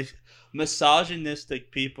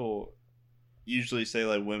misogynistic people usually say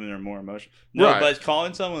like women are more emotional. No, right. But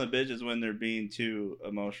calling someone a bitch is when they're being too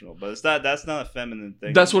emotional. But that's not a feminine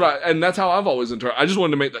thing. That's that's how I've always interpreted. I just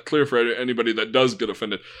wanted to make that clear for anybody that does get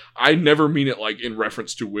offended. I never mean it like in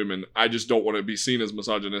reference to women. I just don't want to be seen as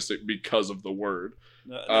misogynistic because of the word.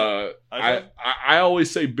 I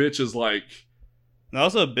always say bitch is like. And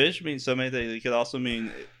also, bitch means so many things. It could also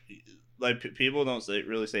mean, like, people don't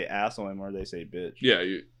really say asshole anymore. They say bitch. Yeah,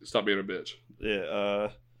 you stop being a bitch. Yeah.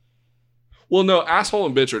 Well, no, asshole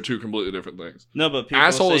and bitch are two completely different things. No, but people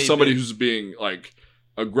asshole is somebody who's being like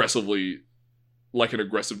aggressively, like an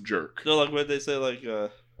aggressive jerk. No, like what they say, like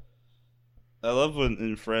I love when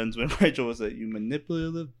in Friends when Rachel was like, "You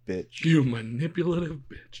manipulative bitch." You manipulative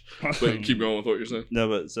bitch. Wait, keep going with what you're saying. No,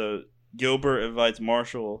 but so Gilbert invites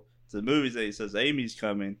Marshall to the movies and he says Amy's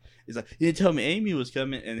coming. He's like, "You didn't tell me Amy was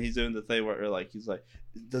coming," and he's doing the thing where he's like,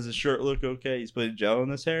 "Does his shirt look okay?" He's putting gel in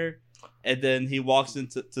his hair, and then he walks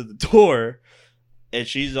into the door, and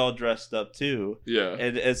she's all dressed up too. Yeah,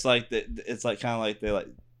 and it's like kind of like they like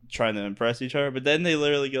trying to impress each other, but then they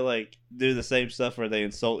literally go like do the same stuff where they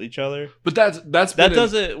insult each other. But that's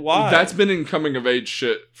why that's been in coming of age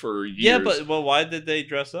shit for years. Yeah, but why did they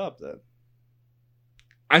dress up then?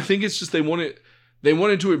 I think it's just they wanted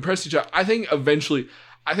to impress each other. I think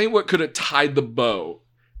what could have tied the bow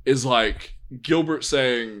is like Gilbert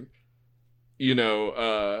saying,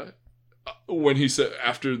 when he said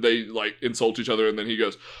after they like insult each other and then he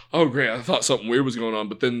goes, "Oh great, I thought something weird was going on,"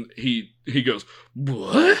 but then he goes,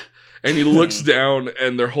 "What?" and he looks down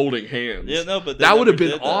and they're holding hands. Yeah, no, but that would have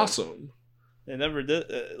been awesome. They never did.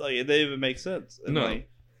 Like it didn't even make sense. And no, like,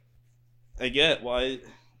 I get why.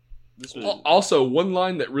 This was also one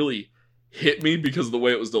line that really hit me because of the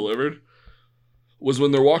way it was delivered was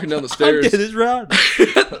when they're walking down the stairs. I'm Dennis Rodman.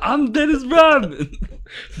 I'm Dennis Rodman.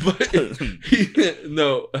 But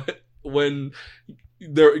when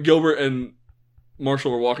Gilbert and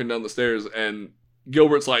Marshall were walking down the stairs, and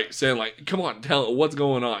Gilbert's like saying like, "Come on, tell what's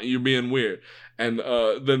going on. You're being weird." And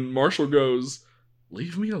then Marshall goes,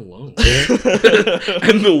 "Leave me alone."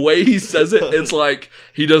 And the way he says it, it's like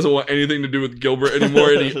he doesn't want anything to do with Gilbert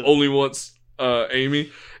anymore, and he only wants Amy.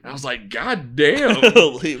 And I was like, "God damn!"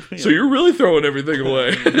 So you're really throwing everything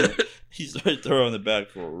away. He started throwing it back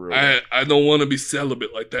for real. I don't want to be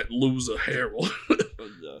celibate like that loser Harold.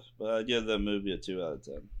 But I give that movie a 2 out of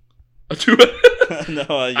 10. A 2? No,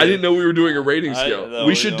 I didn't know we were doing a rating scale.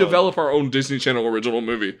 We should develop our own Disney Channel original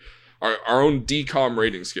movie. Our own DCOM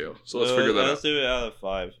rating scale. So let's figure that out. Let's do it out of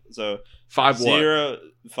 5. So 5 what? 0,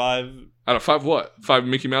 5. Out of 5 what? 5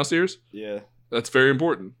 Mickey Mouse ears? Yeah. That's very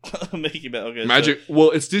important. Mickey Mouse. Okay. Magic. So,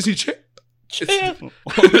 well, it's Disney Channel.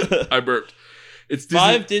 I burped. It's Disney.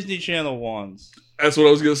 5 Disney Channel ones. That's what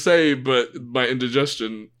I was gonna say, but my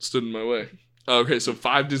indigestion stood in my way. Okay, so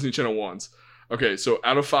 5 Disney Channel ones. Okay, so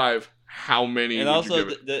out of 5, how many? And would also, you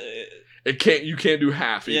give it? You can't do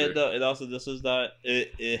half either. Yeah, no. And also, this is not.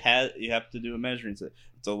 It has. You have to do a measuring.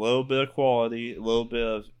 It's a little bit of quality, a little bit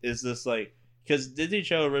of. Is this like? Because Disney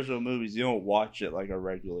Channel original movies, you don't watch it like a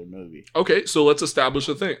regular movie. Okay, so let's establish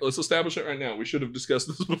a thing. Let's establish it right now. We should have discussed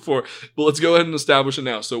this before, but let's go ahead and establish it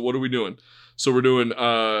now. So what are we doing? So we're doing 5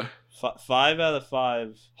 out of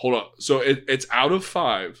 5. Hold on. So it's out of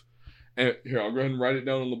 5. And here, I'll go ahead and write it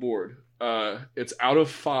down on the board. It's out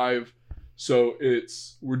of 5. So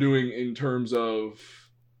we're doing in terms of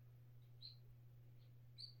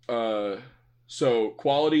so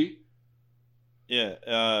quality. Yeah.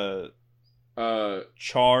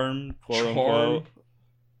 Charm, quote unquote.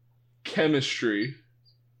 Chemistry.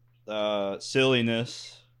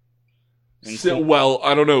 Silliness. Well,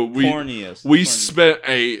 I don't know. We spent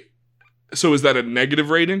so is that a negative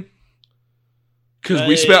rating? Because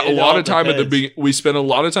we spent a lot of time at the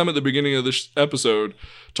beginning of this episode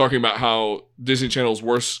talking about how Disney Channel's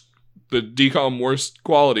the DCOM worst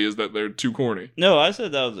quality is that they're too corny. No, I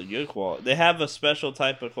said that was a good quality. They have a special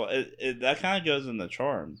type of quality. That kind of goes in the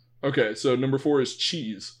charm. Okay, so number 4 is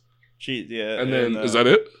cheese. Cheese, yeah. And then, is that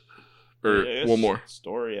it? Or one more?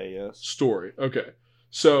 Story, I guess. Story, okay.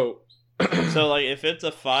 So... so, like, if it's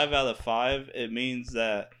a 5 out of 5, it means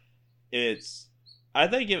that it's... I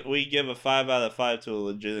think if we give a 5 out of 5 to a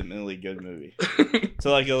legitimately good movie.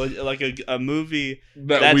 So, like a movie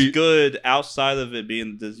that's good outside of it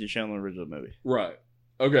being the Disney Channel original movie. Right.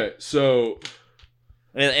 Okay, so...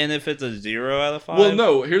 And if it's a 0 out of 5? Well,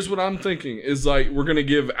 no. Here's what I'm thinking. Is like, we're going to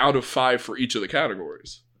give out of 5 for each of the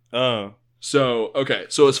categories. Oh. So, okay.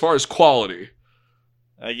 So, as far as quality...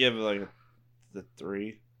 I give it like a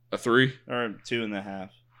 3. A 3? Or 2.5.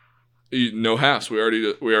 No halves. We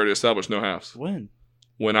already established no halves.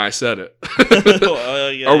 When I said it.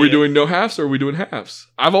 Are we doing no halves or are we doing halves?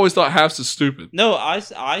 I've always thought halves is stupid. No,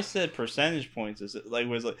 I said percentage points. Is like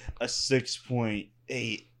was like a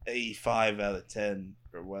 6.85 out of 10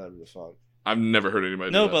 or whatever the fuck. I've never heard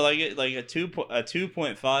anybody. No, do but like a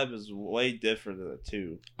 2.5 is way different than a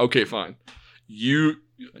 2. Okay, fine. I'm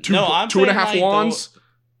 2.5 like wands.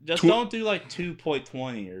 Don't do like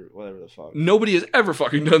 2.20 or whatever the fuck. Nobody has ever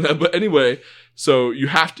fucking done that. But anyway, so you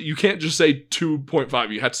can't just say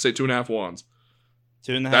 2.5. You have to say 2.5 wands.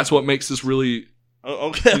 2.5. That's what makes this really.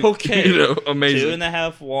 Okay. Amazing.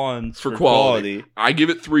 2.5 wands for quality. I give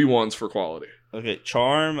it 3 wands for quality. Okay,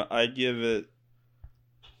 charm. I give it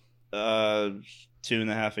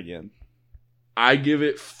 2.5 again. I give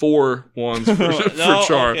it 4 wands for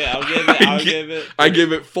charm. Okay, I'll give it. I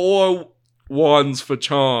give it 4 wands for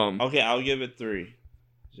charm. Okay, I'll give it 3.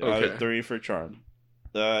 I'll give it 3 for charm.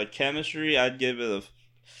 The chemistry, I'd give it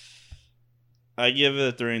a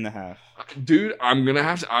 3.5. Dude,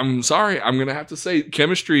 I'm sorry. I'm gonna have to say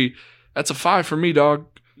chemistry. That's a 5 for me, dog.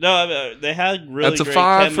 No, I mean, they had really That's a great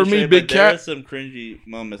 5 for me, Big but there Cat. are some cringy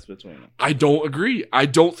moments between them. I don't agree. I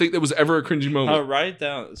don't think there was ever a cringy moment. Write it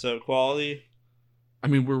down. So quality. I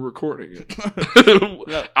mean, we're recording it.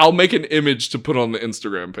 No. I'll make an image to put on the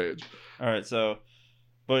Instagram page. All right, so,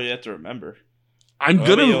 but you have to remember. I'm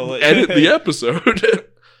gonna edit the episode.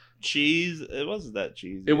 Cheese. It wasn't that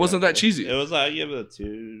cheesy. It wasn't that cheesy. It was. I give it a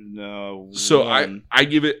 2. No. So 1. I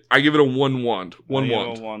give it a 1 wand. I give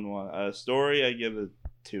it a 1. Story. I give it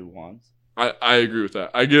 2 wands. I agree with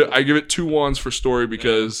that. I give it 2 wands for story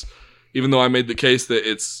because even though I made the case that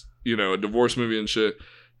it's a divorce movie and shit,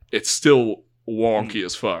 it's still wonky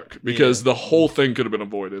as fuck because the whole thing could have been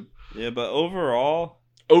avoided. Yeah, but overall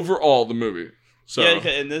the movie. So yeah,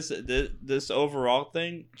 and this overall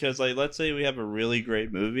thing, because like let's say we have a really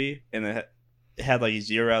great movie and it had like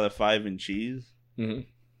 0 out of 5 in cheese. Mm-hmm.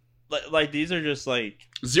 Like these are just like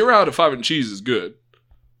 0 out of 5 in cheese is good.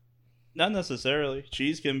 Not necessarily.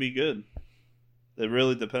 Cheese can be good. It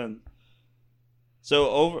really depends.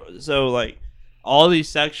 So like all these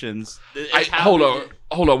sections. Hold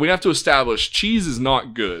on. We have to establish cheese is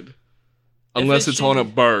not good unless it's on a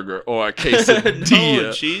burger or a quesadilla.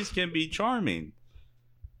 No, cheese can be charming.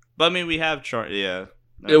 But I mean, we have charm. Yeah.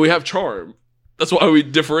 Yeah, we have charm. That's why we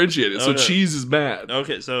differentiate it. So Okay. cheese is bad.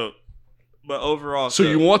 Okay, so but overall, So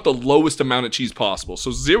you want the lowest amount of cheese possible.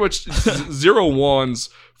 So 0 wands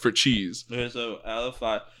for cheese. Okay, so out of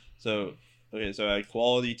 5. So I had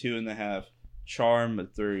quality 2.5, charm a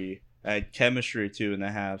 3. I had chemistry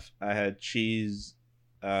 2.5. I had cheese.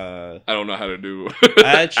 I don't know how to do I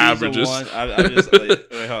had cheese averages. a 1. I just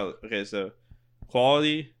wait, hold on. Okay, so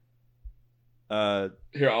quality.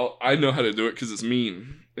 Here, I know how to do it because it's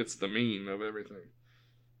mean. It's the mean of everything.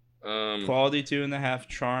 Quality 2.5,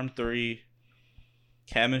 charm 3,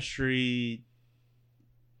 chemistry.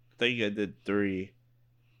 I think I did 3,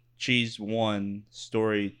 cheese 1,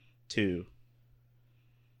 story 2.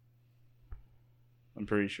 I'm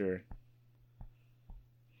pretty sure.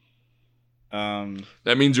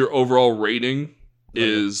 That means your overall rating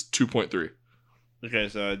is 2.3. Okay,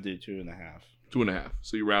 so I do 2.5. 2.5.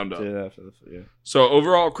 So you round up. 2.5, yeah. So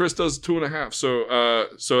overall, Chris does 2.5. So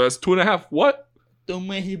that's 2.5. What? Didn't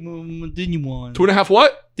you want? 2.5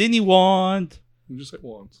 what? Didn't you want? You just say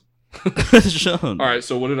once. Sean. All right.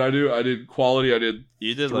 So what did I do? I did quality. I did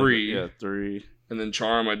You did 3. 3. And then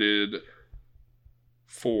charm. I did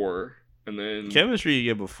 4. And then Chemistry you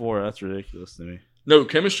get before. That's ridiculous to me. no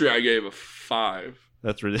chemistry. I gave a 5.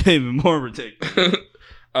 That's even more ridiculous.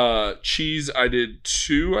 Cheese. I did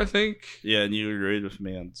 2. I think. Yeah, and you agreed with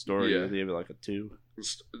me on the story. Yeah. You gave it like a 2.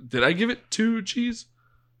 Did I give it 2 cheese?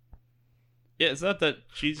 Yeah, it's not that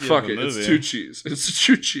cheesy. Fuck of a it. movie. It's 2 cheese. It's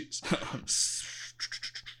 2 cheese.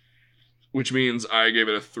 Which means I gave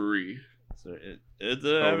it a 3. So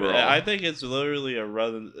Overall. I think it's literally a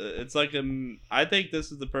run. It's like I think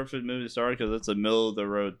this is the perfect movie to start because it's a middle of the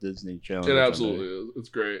road Disney challenge. It absolutely is. It's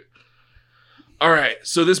great. All right,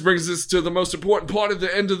 so this brings us to the most important part of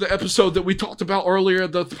the end of the episode that we talked about earlier.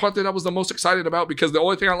 The part that I was the most excited about because the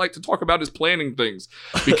only thing I like to talk about is planning things.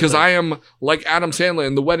 Because I am like Adam Sandler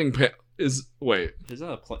in The Wedding He's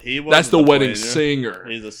not that's the wedding singer.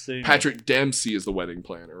 He's a singer. Patrick Dempsey is the wedding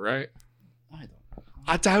planner, right?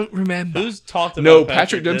 I don't remember. Who's talked about No,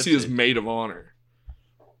 Patrick Dempsey is maid of honor.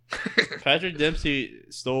 Patrick Dempsey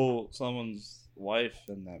stole someone's wife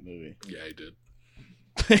in that movie. Yeah, he did.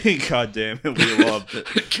 God damn it, we loved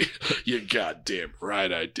it. You're goddamn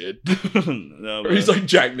right I did. No, Or he's like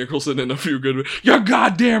Jack Nicholson in A Few Good. You're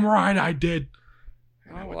goddamn right I did.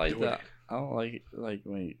 I don't like that. I don't like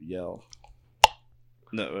when you yell.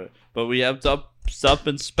 No, but we have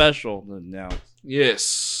something special to announce.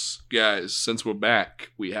 Yes, guys. Since we're back,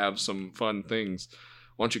 we have some fun things.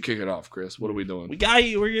 Why don't you kick it off, Chris? What are we doing? We're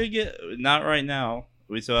gonna get not right now.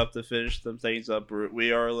 We still have to finish some things up.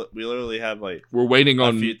 We literally have like we're waiting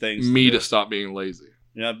on few things me to to stop being lazy.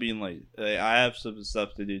 You're not being late. I have some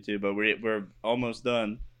stuff to do too, but we're almost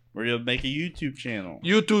done. We're gonna make a YouTube channel.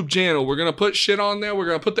 We're gonna put shit on there. We're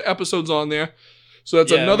gonna put the episodes on there. So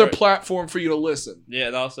that's another platform for you to listen. Yeah,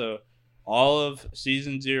 and also all of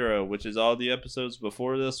season 0, which is all the episodes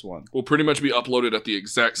before this one, will pretty much be uploaded at the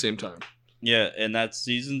exact same time. Yeah, and that's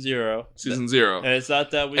season 0. Season 0. And it's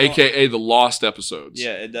not that we AKA the lost episodes.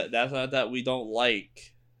 Yeah, that's not that we don't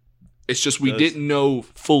like. It's just we didn't know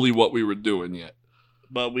fully what we were doing yet.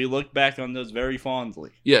 but we look back on those very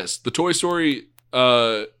fondly. Yes, the Toy Story,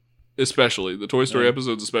 especially the Toy Story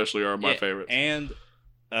episodes, especially are my favorites. And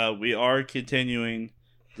we are continuing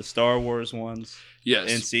the Star Wars ones.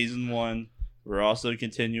 Yes, in season 1. We're also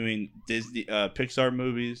continuing Disney Pixar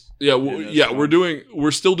movies. Yeah,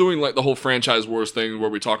 we're still doing like the whole franchise wars thing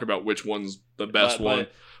where we talk about which one's the best one.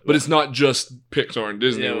 But it's not just Pixar and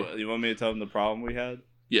Disney. Yeah, you want me to tell them the problem we had?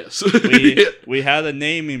 Yes. we had a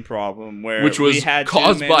naming problem which was we had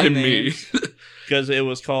caused by me. Because it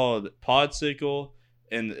was called Podsicle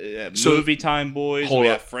and Movie Time Boys. We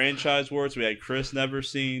had franchise wars. We had Chris Never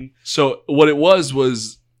Seen. So what it was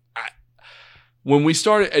when we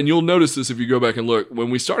started, and you'll notice this if you go back and look, when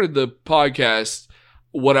we started the podcast,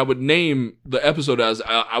 what I would name the episode as,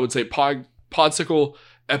 I would say Podsicle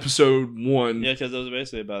Episode 1. Yeah, because it was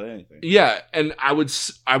basically about anything. Yeah, and I would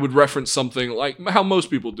reference something like how most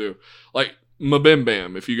people do. Like Mabim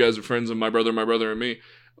Bam, if you guys are friends of my brother and me,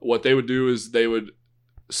 what they would do is they would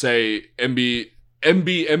say MBMBAM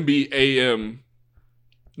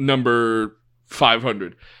number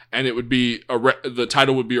 500. And it would be the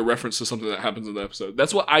title would be a reference to something that happens in the episode.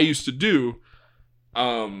 That's what I used to do.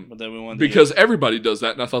 But then we wanted because everybody does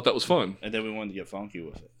that, and I thought that was fun. And then we wanted to get funky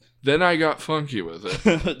with it. Then I got funky with it.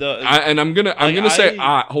 I'm gonna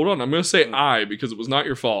say I because it was not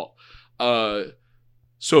your fault.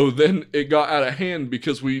 So then it got out of hand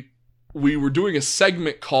because we were doing a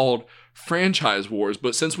segment called Franchise Wars,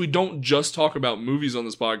 but since we don't just talk about movies on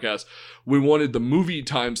this podcast, we wanted the movie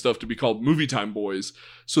time stuff to be called Movie Time Boys.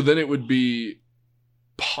 So then it would be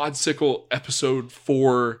Podsicle Episode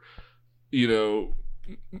 4,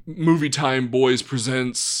 Movie Time Boys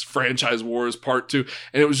presents Franchise Wars Part 2,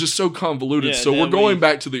 and it was just so convoluted. So we're going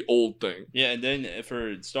back to the old thing. Yeah, and then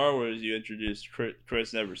for Star Wars, you introduced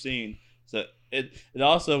Chris Never Seen. So it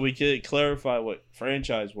also, we could clarify what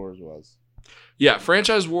Franchise Wars was. Yeah,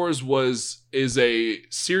 Franchise Wars is a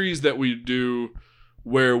series that we do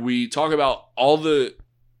where we talk about all the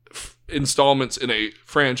installments in a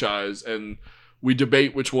franchise and we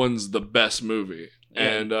debate which one's the best movie. Yeah,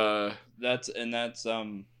 and that's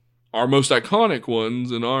our most iconic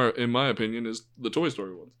ones in my opinion is the Toy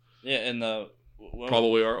Story ones. Yeah, and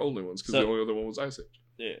probably our only ones because the only other one was Ice Age.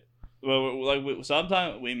 Yeah, well,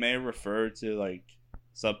 sometimes we may refer to like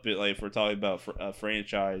something like if we're talking about a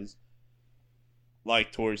franchise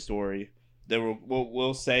like Toy Story,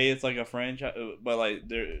 we'll say it's like a franchise, but like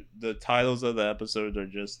the titles of the episodes are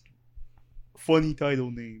just funny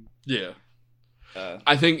title name. Yeah.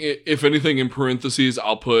 I think if anything in parentheses,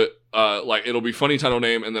 I'll put like it'll be funny title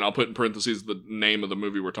name, and then I'll put in parentheses the name of the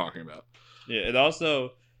movie we're talking about. Yeah, and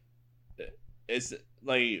also it's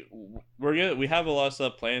like we have a lot of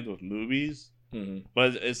stuff planned with movies. Mm-hmm.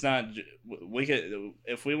 But it's not. We could,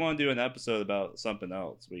 if we want to do an episode about something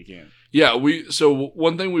else, we can. Yeah, so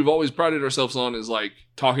one thing we've always prided ourselves on is like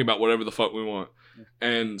talking about whatever the fuck we want,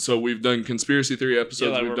 and so we've done conspiracy theory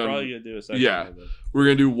episodes. Yeah, we're probably gonna do a second. Yeah, we're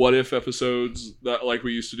gonna do what if episodes that like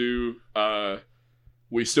we used to do.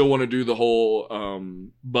 We still want to do the whole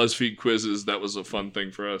BuzzFeed quizzes. That was a fun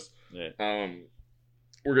thing for us. Yeah.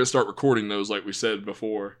 We're gonna start recording those, like we said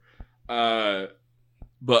before.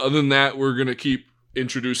 But other than that, we're going to keep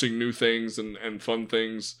introducing new things and fun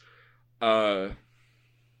things. Another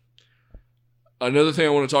thing I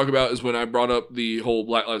want to talk about is when I brought up the whole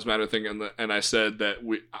Black Lives Matter thing and I said that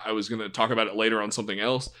I was going to talk about it later on something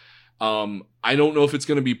else. I don't know if it's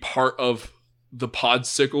going to be part of the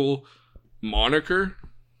Podsicle moniker.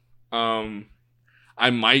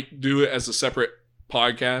 I might do it as a separate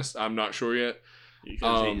podcast. I'm not sure yet.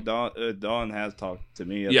 Because Don has talked to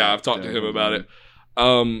me. Yeah, I've talked to him about it.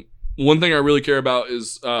 One thing I really care about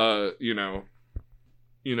is, trying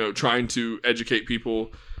to educate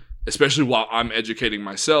people, especially while I'm educating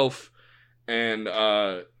myself. And,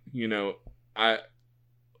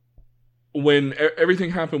 when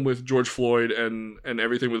everything happened with George Floyd and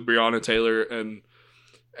everything with Breonna Taylor and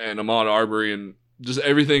Ahmaud Arbery and just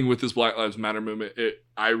everything with this Black Lives Matter movement,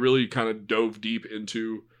 I really kind of dove deep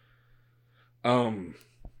into,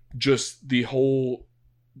 just the whole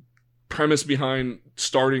premise behind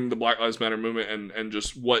starting the Black Lives Matter movement and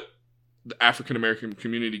just what the African American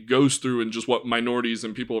community goes through and just what minorities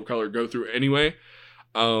and people of color go through anyway.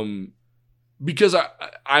 Because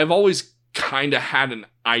I've always kind of had an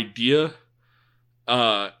idea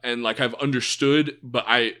and like I've understood, but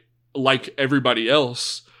I, like everybody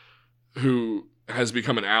else who has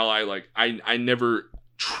become an ally, like I never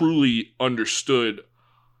truly understood.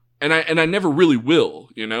 And I never really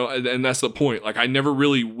will, and that's the point. Like I never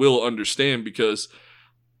really will understand because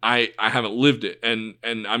I haven't lived it, and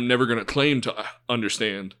I'm never gonna claim to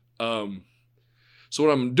understand. So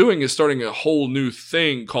what I'm doing is starting a whole new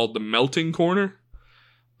thing called the Melting Corner.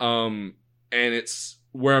 And it's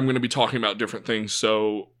where I'm going to be talking about different things.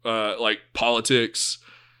 So, like politics,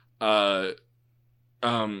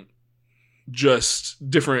 just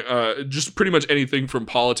different, just pretty much anything from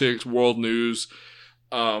politics, world news,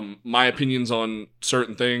 my opinions on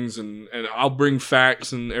certain things, and I'll bring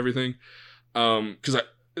facts and everything. And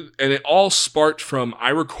it all sparked from,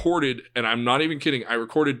 I recorded, and I'm not even kidding, I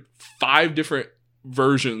recorded 5 different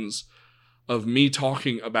versions of me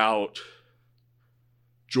talking about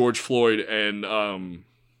George Floyd and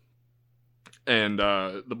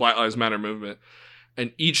the Black Lives Matter movement.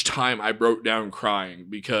 And each time I broke down crying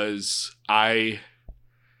because I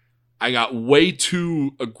got way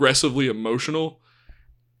too aggressively emotional.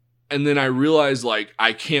 And then I realized, like,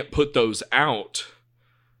 I can't put those out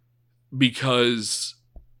because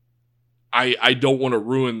I don't want to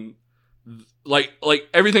ruin, like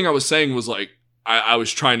everything I was saying was like, I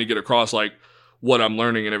was trying to get across like what I'm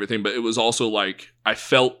learning and everything. But it was also like, I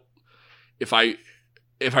felt if I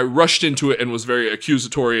rushed into it and was very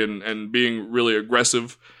accusatory and being really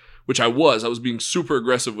aggressive, which I was being super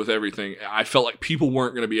aggressive with everything. I felt like people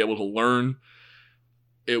weren't going to be able to learn.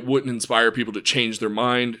 It wouldn't inspire people to change their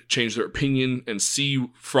mind, change their opinion, and see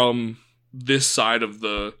from this side of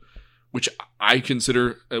which we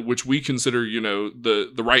consider, you know,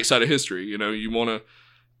 the right side of history. You know,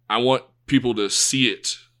 I want people to see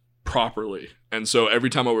it properly. And so every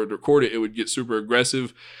time I would record it, it would get super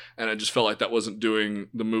aggressive, and I just felt like that wasn't doing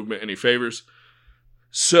the movement any favors.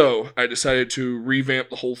 So I decided to revamp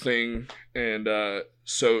the whole thing, and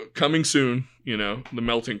so coming soon, you know, the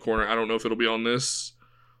Melting Corner. I don't know if it'll be on this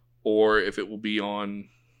or if it will be on,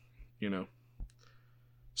 you know,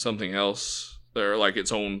 something else or like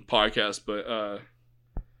its own podcast, but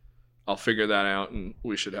I'll figure that out, and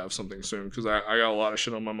we should have something soon because I got a lot of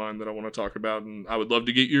shit on my mind that I want to talk about, and I would love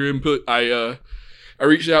to get your input. I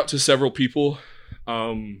reached out to several people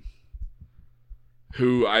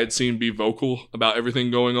who I had seen be vocal about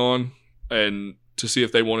everything going on, and to see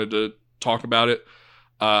if they wanted to talk about it.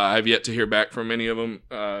 I've yet to hear back from any of them,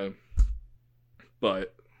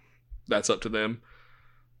 but that's up to them.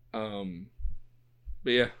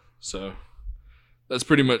 But yeah, so that's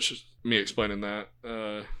pretty much me explaining that.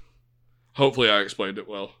 Hopefully I explained it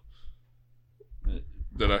well.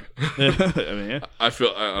 Did I? I mean, yeah. I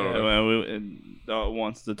don't know. We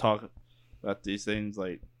wants to talk about these things,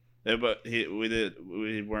 like, yeah, but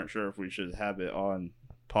we weren't sure if we should have it on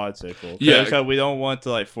Podsicle. Yeah, because we don't want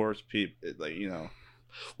to like force people, like, you know.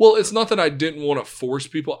 Well, it's not that I didn't want to force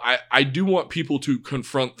people. I do want people to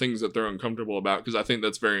confront things that they're uncomfortable about because I think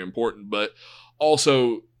that's very important. But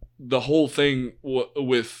also the whole thing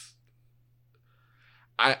with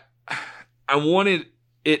I wanted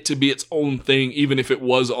it to be its own thing, even if it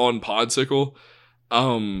was on Podsicle.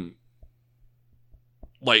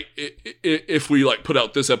 Like if we like put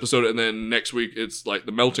out this episode and then next week it's like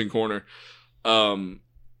the Melting Corner, I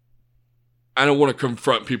don't want to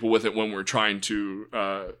confront people with it when we're trying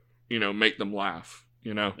to, you know, make them laugh,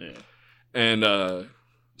 you know? Yeah. And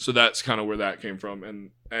so that's kind of where that came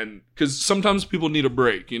from. And because sometimes people need a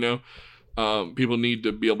break, you know? People need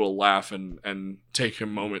to be able to laugh and take a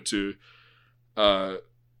moment to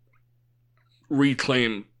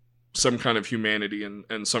reclaim some kind of humanity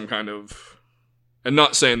and some kind of... And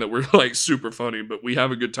not saying that we're, like, super funny, but we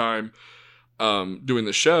have a good time doing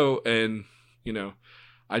the show. And, you know,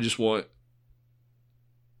 I just want...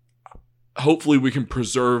 Hopefully we can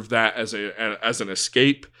preserve that as an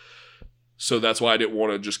escape. So that's why I didn't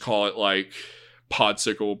want to just call it, like,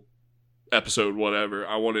 Podsicle episode whatever.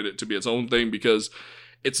 I wanted it to be its own thing because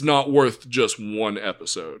it's not worth just one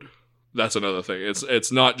episode. That's another thing.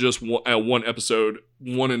 It's not just one episode,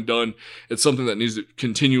 one and done. It's something that needs to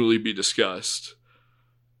continually be discussed.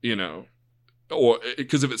 You know, or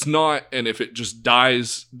because if it's not, and if it just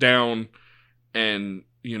dies down and,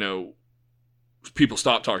 you know, people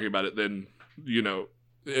stop talking about it, then, you know,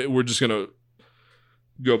 we're just going to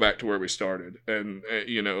go back to where we started. And,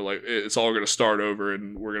 you know, like it's all going to start over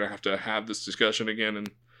and we're going to have this discussion again.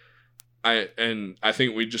 And I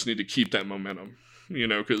think we just need to keep that momentum, you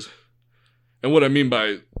know, and what I mean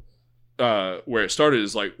by where it started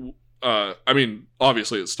is like, I mean,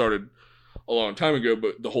 obviously it started a long time ago,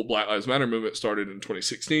 but the whole Black Lives Matter movement started in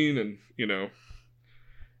 2016, and, you know,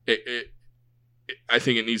 I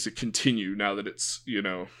think it needs to continue now that it's, you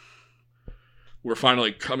know, we're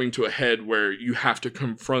finally coming to a head where you have to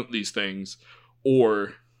confront these things,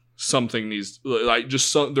 or something needs, like,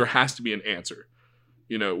 there has to be an answer.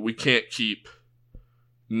 You know, we can't keep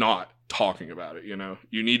not talking about it, you know.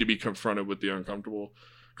 You need to be confronted with the uncomfortable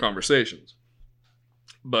conversations.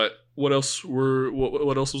 But what else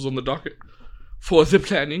what else was on the docket for the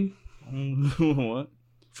planning? What?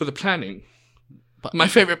 For the planning. My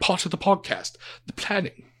favorite part of the podcast, the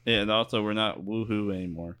planning. Yeah, and also we're not woohoo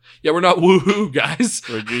anymore. Yeah, we're not woohoo, guys.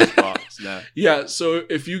 We're Juicebox now. Yeah, so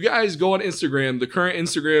if you guys go on Instagram, the current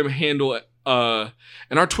Instagram handle,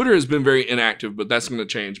 and our Twitter has been very inactive, but that's going to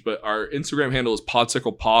change. But our Instagram handle is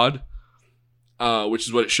Podsicle Pod, which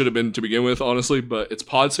is what it should have been to begin with, honestly. But it's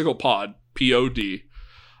Podsicle Pod, Pod.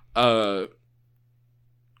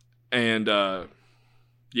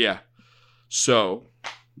 Yeah. So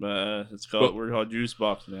we're called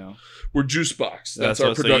Juicebox now. We're Juicebox. That's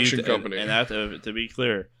our production company. And that, to be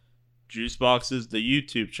clear, Juicebox is the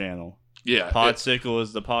YouTube channel. Yeah. Podsicle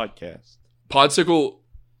is the podcast. Podsicle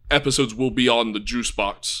episodes will be on the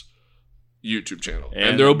Juicebox YouTube channel.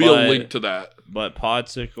 And there will be a link to that. But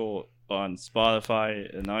Podsicle on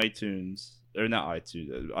Spotify and iTunes, or not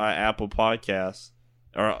iTunes, Apple Podcasts,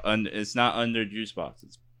 it's not under Juicebox.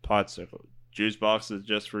 It's Podsicle. Juicebox is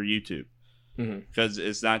just for YouTube. Because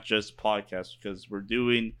it's not just podcasts, because we're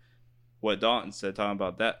doing what Dalton said, talking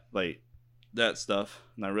about that stuff,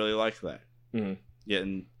 and I really like that.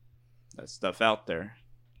 Getting that stuff out there,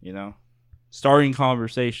 starting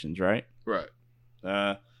conversations, right?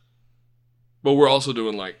 But we're also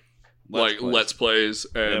doing Let's Plays,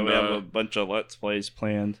 and we have a bunch of Let's Plays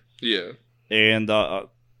planned. Yeah, and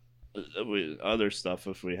other stuff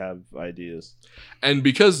if we have ideas. And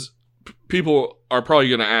because people are probably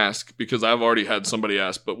going to ask, because I've already had somebody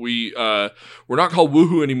ask, but we're not called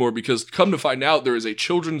Woohoo anymore, because come to find out, there is a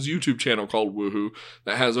children's YouTube channel called Woohoo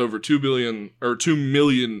that has over 2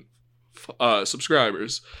 million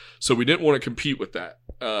subscribers. So we didn't want to compete with that.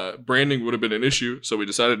 Branding would have been an issue, so we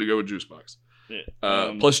decided to go with Juicebox.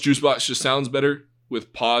 Plus, Juicebox just sounds better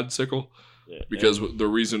with Podsicle, because the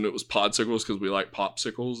reason it was Podsicle is because we like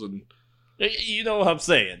popsicles and. You know what I'm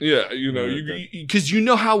saying. Yeah, because you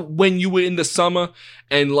know how when you were in the summer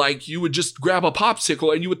and you would just grab a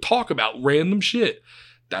popsicle and you would talk about random shit.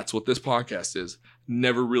 That's what this podcast is.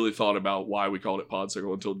 Never really thought about why we called it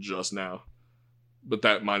Podsicle until just now. But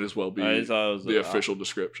that might as well be the official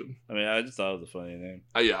description. I mean, I just thought it was a funny name.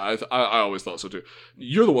 I always thought so too.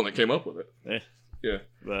 You're the one that came up with it. Yeah.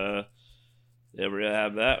 We're going to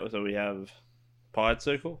have that. So we have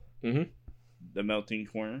Podsicle, the Melting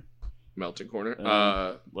Corner. Let's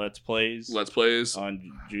Plays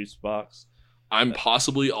on Juicebox. I'm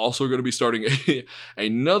possibly also going to be starting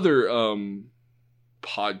another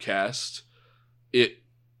podcast.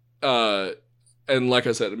 And like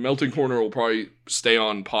I said, Melting Corner will probably stay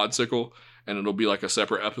on Podsicle, and it'll be like a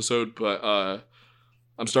separate episode. But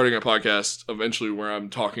I'm starting a podcast eventually where I'm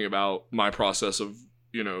talking about my process of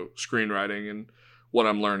screenwriting and what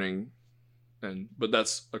I'm learning, but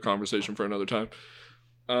that's a conversation for another time.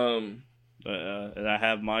 And I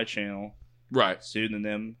have my channel, right?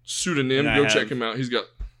 Pseudonym. Go check him out. He's got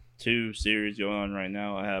 2 series going on right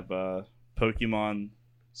now. I have Pokemon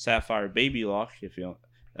Sapphire Baby Lock. If you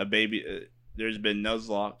there's been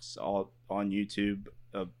Nuzlocks all on YouTube.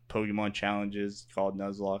 Pokemon challenges called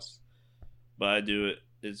Nuzlocks, but I do it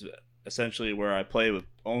is essentially where I play with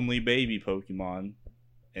only baby Pokemon,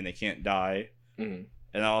 and they can't die. And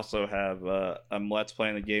I also have I'm Let's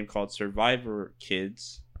playing a game called Survival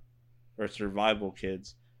Kids,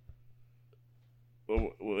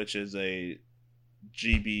 which is a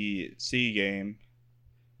GBC game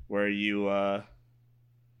where you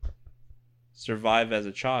survive as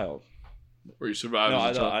a child.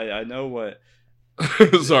 I know what.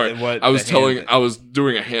 Sorry, I was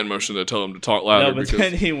doing a hand motion to tell him to talk louder. No, but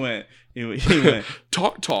then he went.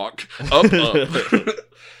 talk up.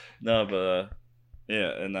 No, but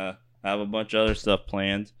and I have a bunch of other stuff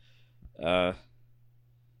planned. It's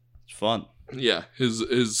fun. Yeah,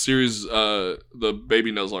 his series, the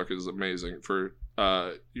Baby Nuzlocke is amazing. For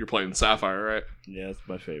you're playing Sapphire, right? Yeah, it's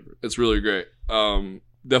my favorite. It's really great.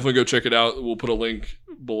 Definitely go check it out. We'll put a link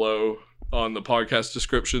below on the podcast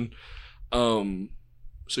description, so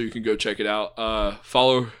you can go check it out.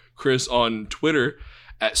 Follow Chris on Twitter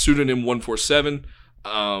at pseudonym147.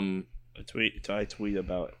 I tweet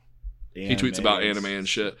about. He tweets about anime and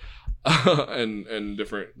shit, and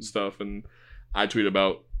different stuff, and I tweet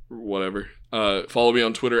about whatever. Follow me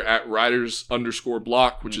on Twitter at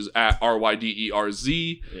riders_block, which is at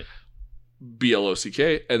RYDERZ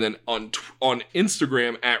BLOCK, and then on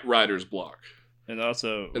Instagram at ridersblock. And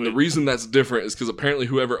the reason that's different is because apparently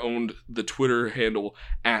whoever owned the Twitter handle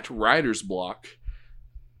at ridersblock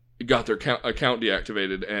got their account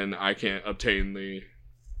deactivated, and I can't obtain the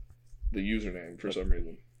username for some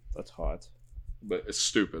reason. That's hot. But it's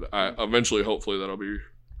stupid. Eventually, hopefully, that'll be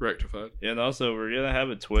rectified. Yeah, and also, we're going to have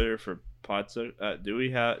a Twitter for Podsicle. Do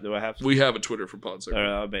I have? We have a Twitter for Podsicle.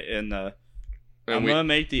 I'm gonna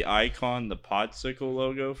make the icon the Podsicle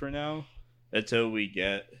logo for now until we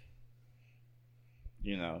get,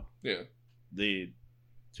 because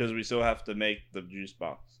we still have to make the juice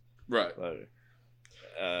box Right. logo.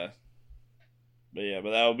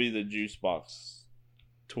 But that'll be the juice box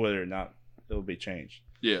Twitter. It'll be changed.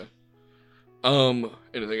 Yeah.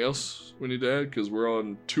 Anything else we need to add? Because we're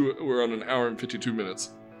on an hour and 52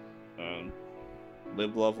 minutes.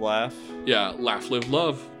 Live, love, laugh. Yeah, laugh, live,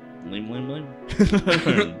 love. Lim.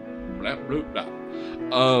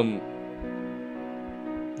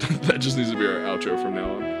 That just needs to be our outro from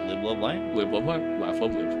now on. Live, love, laugh. Live, love, laugh,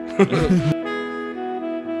 love, live.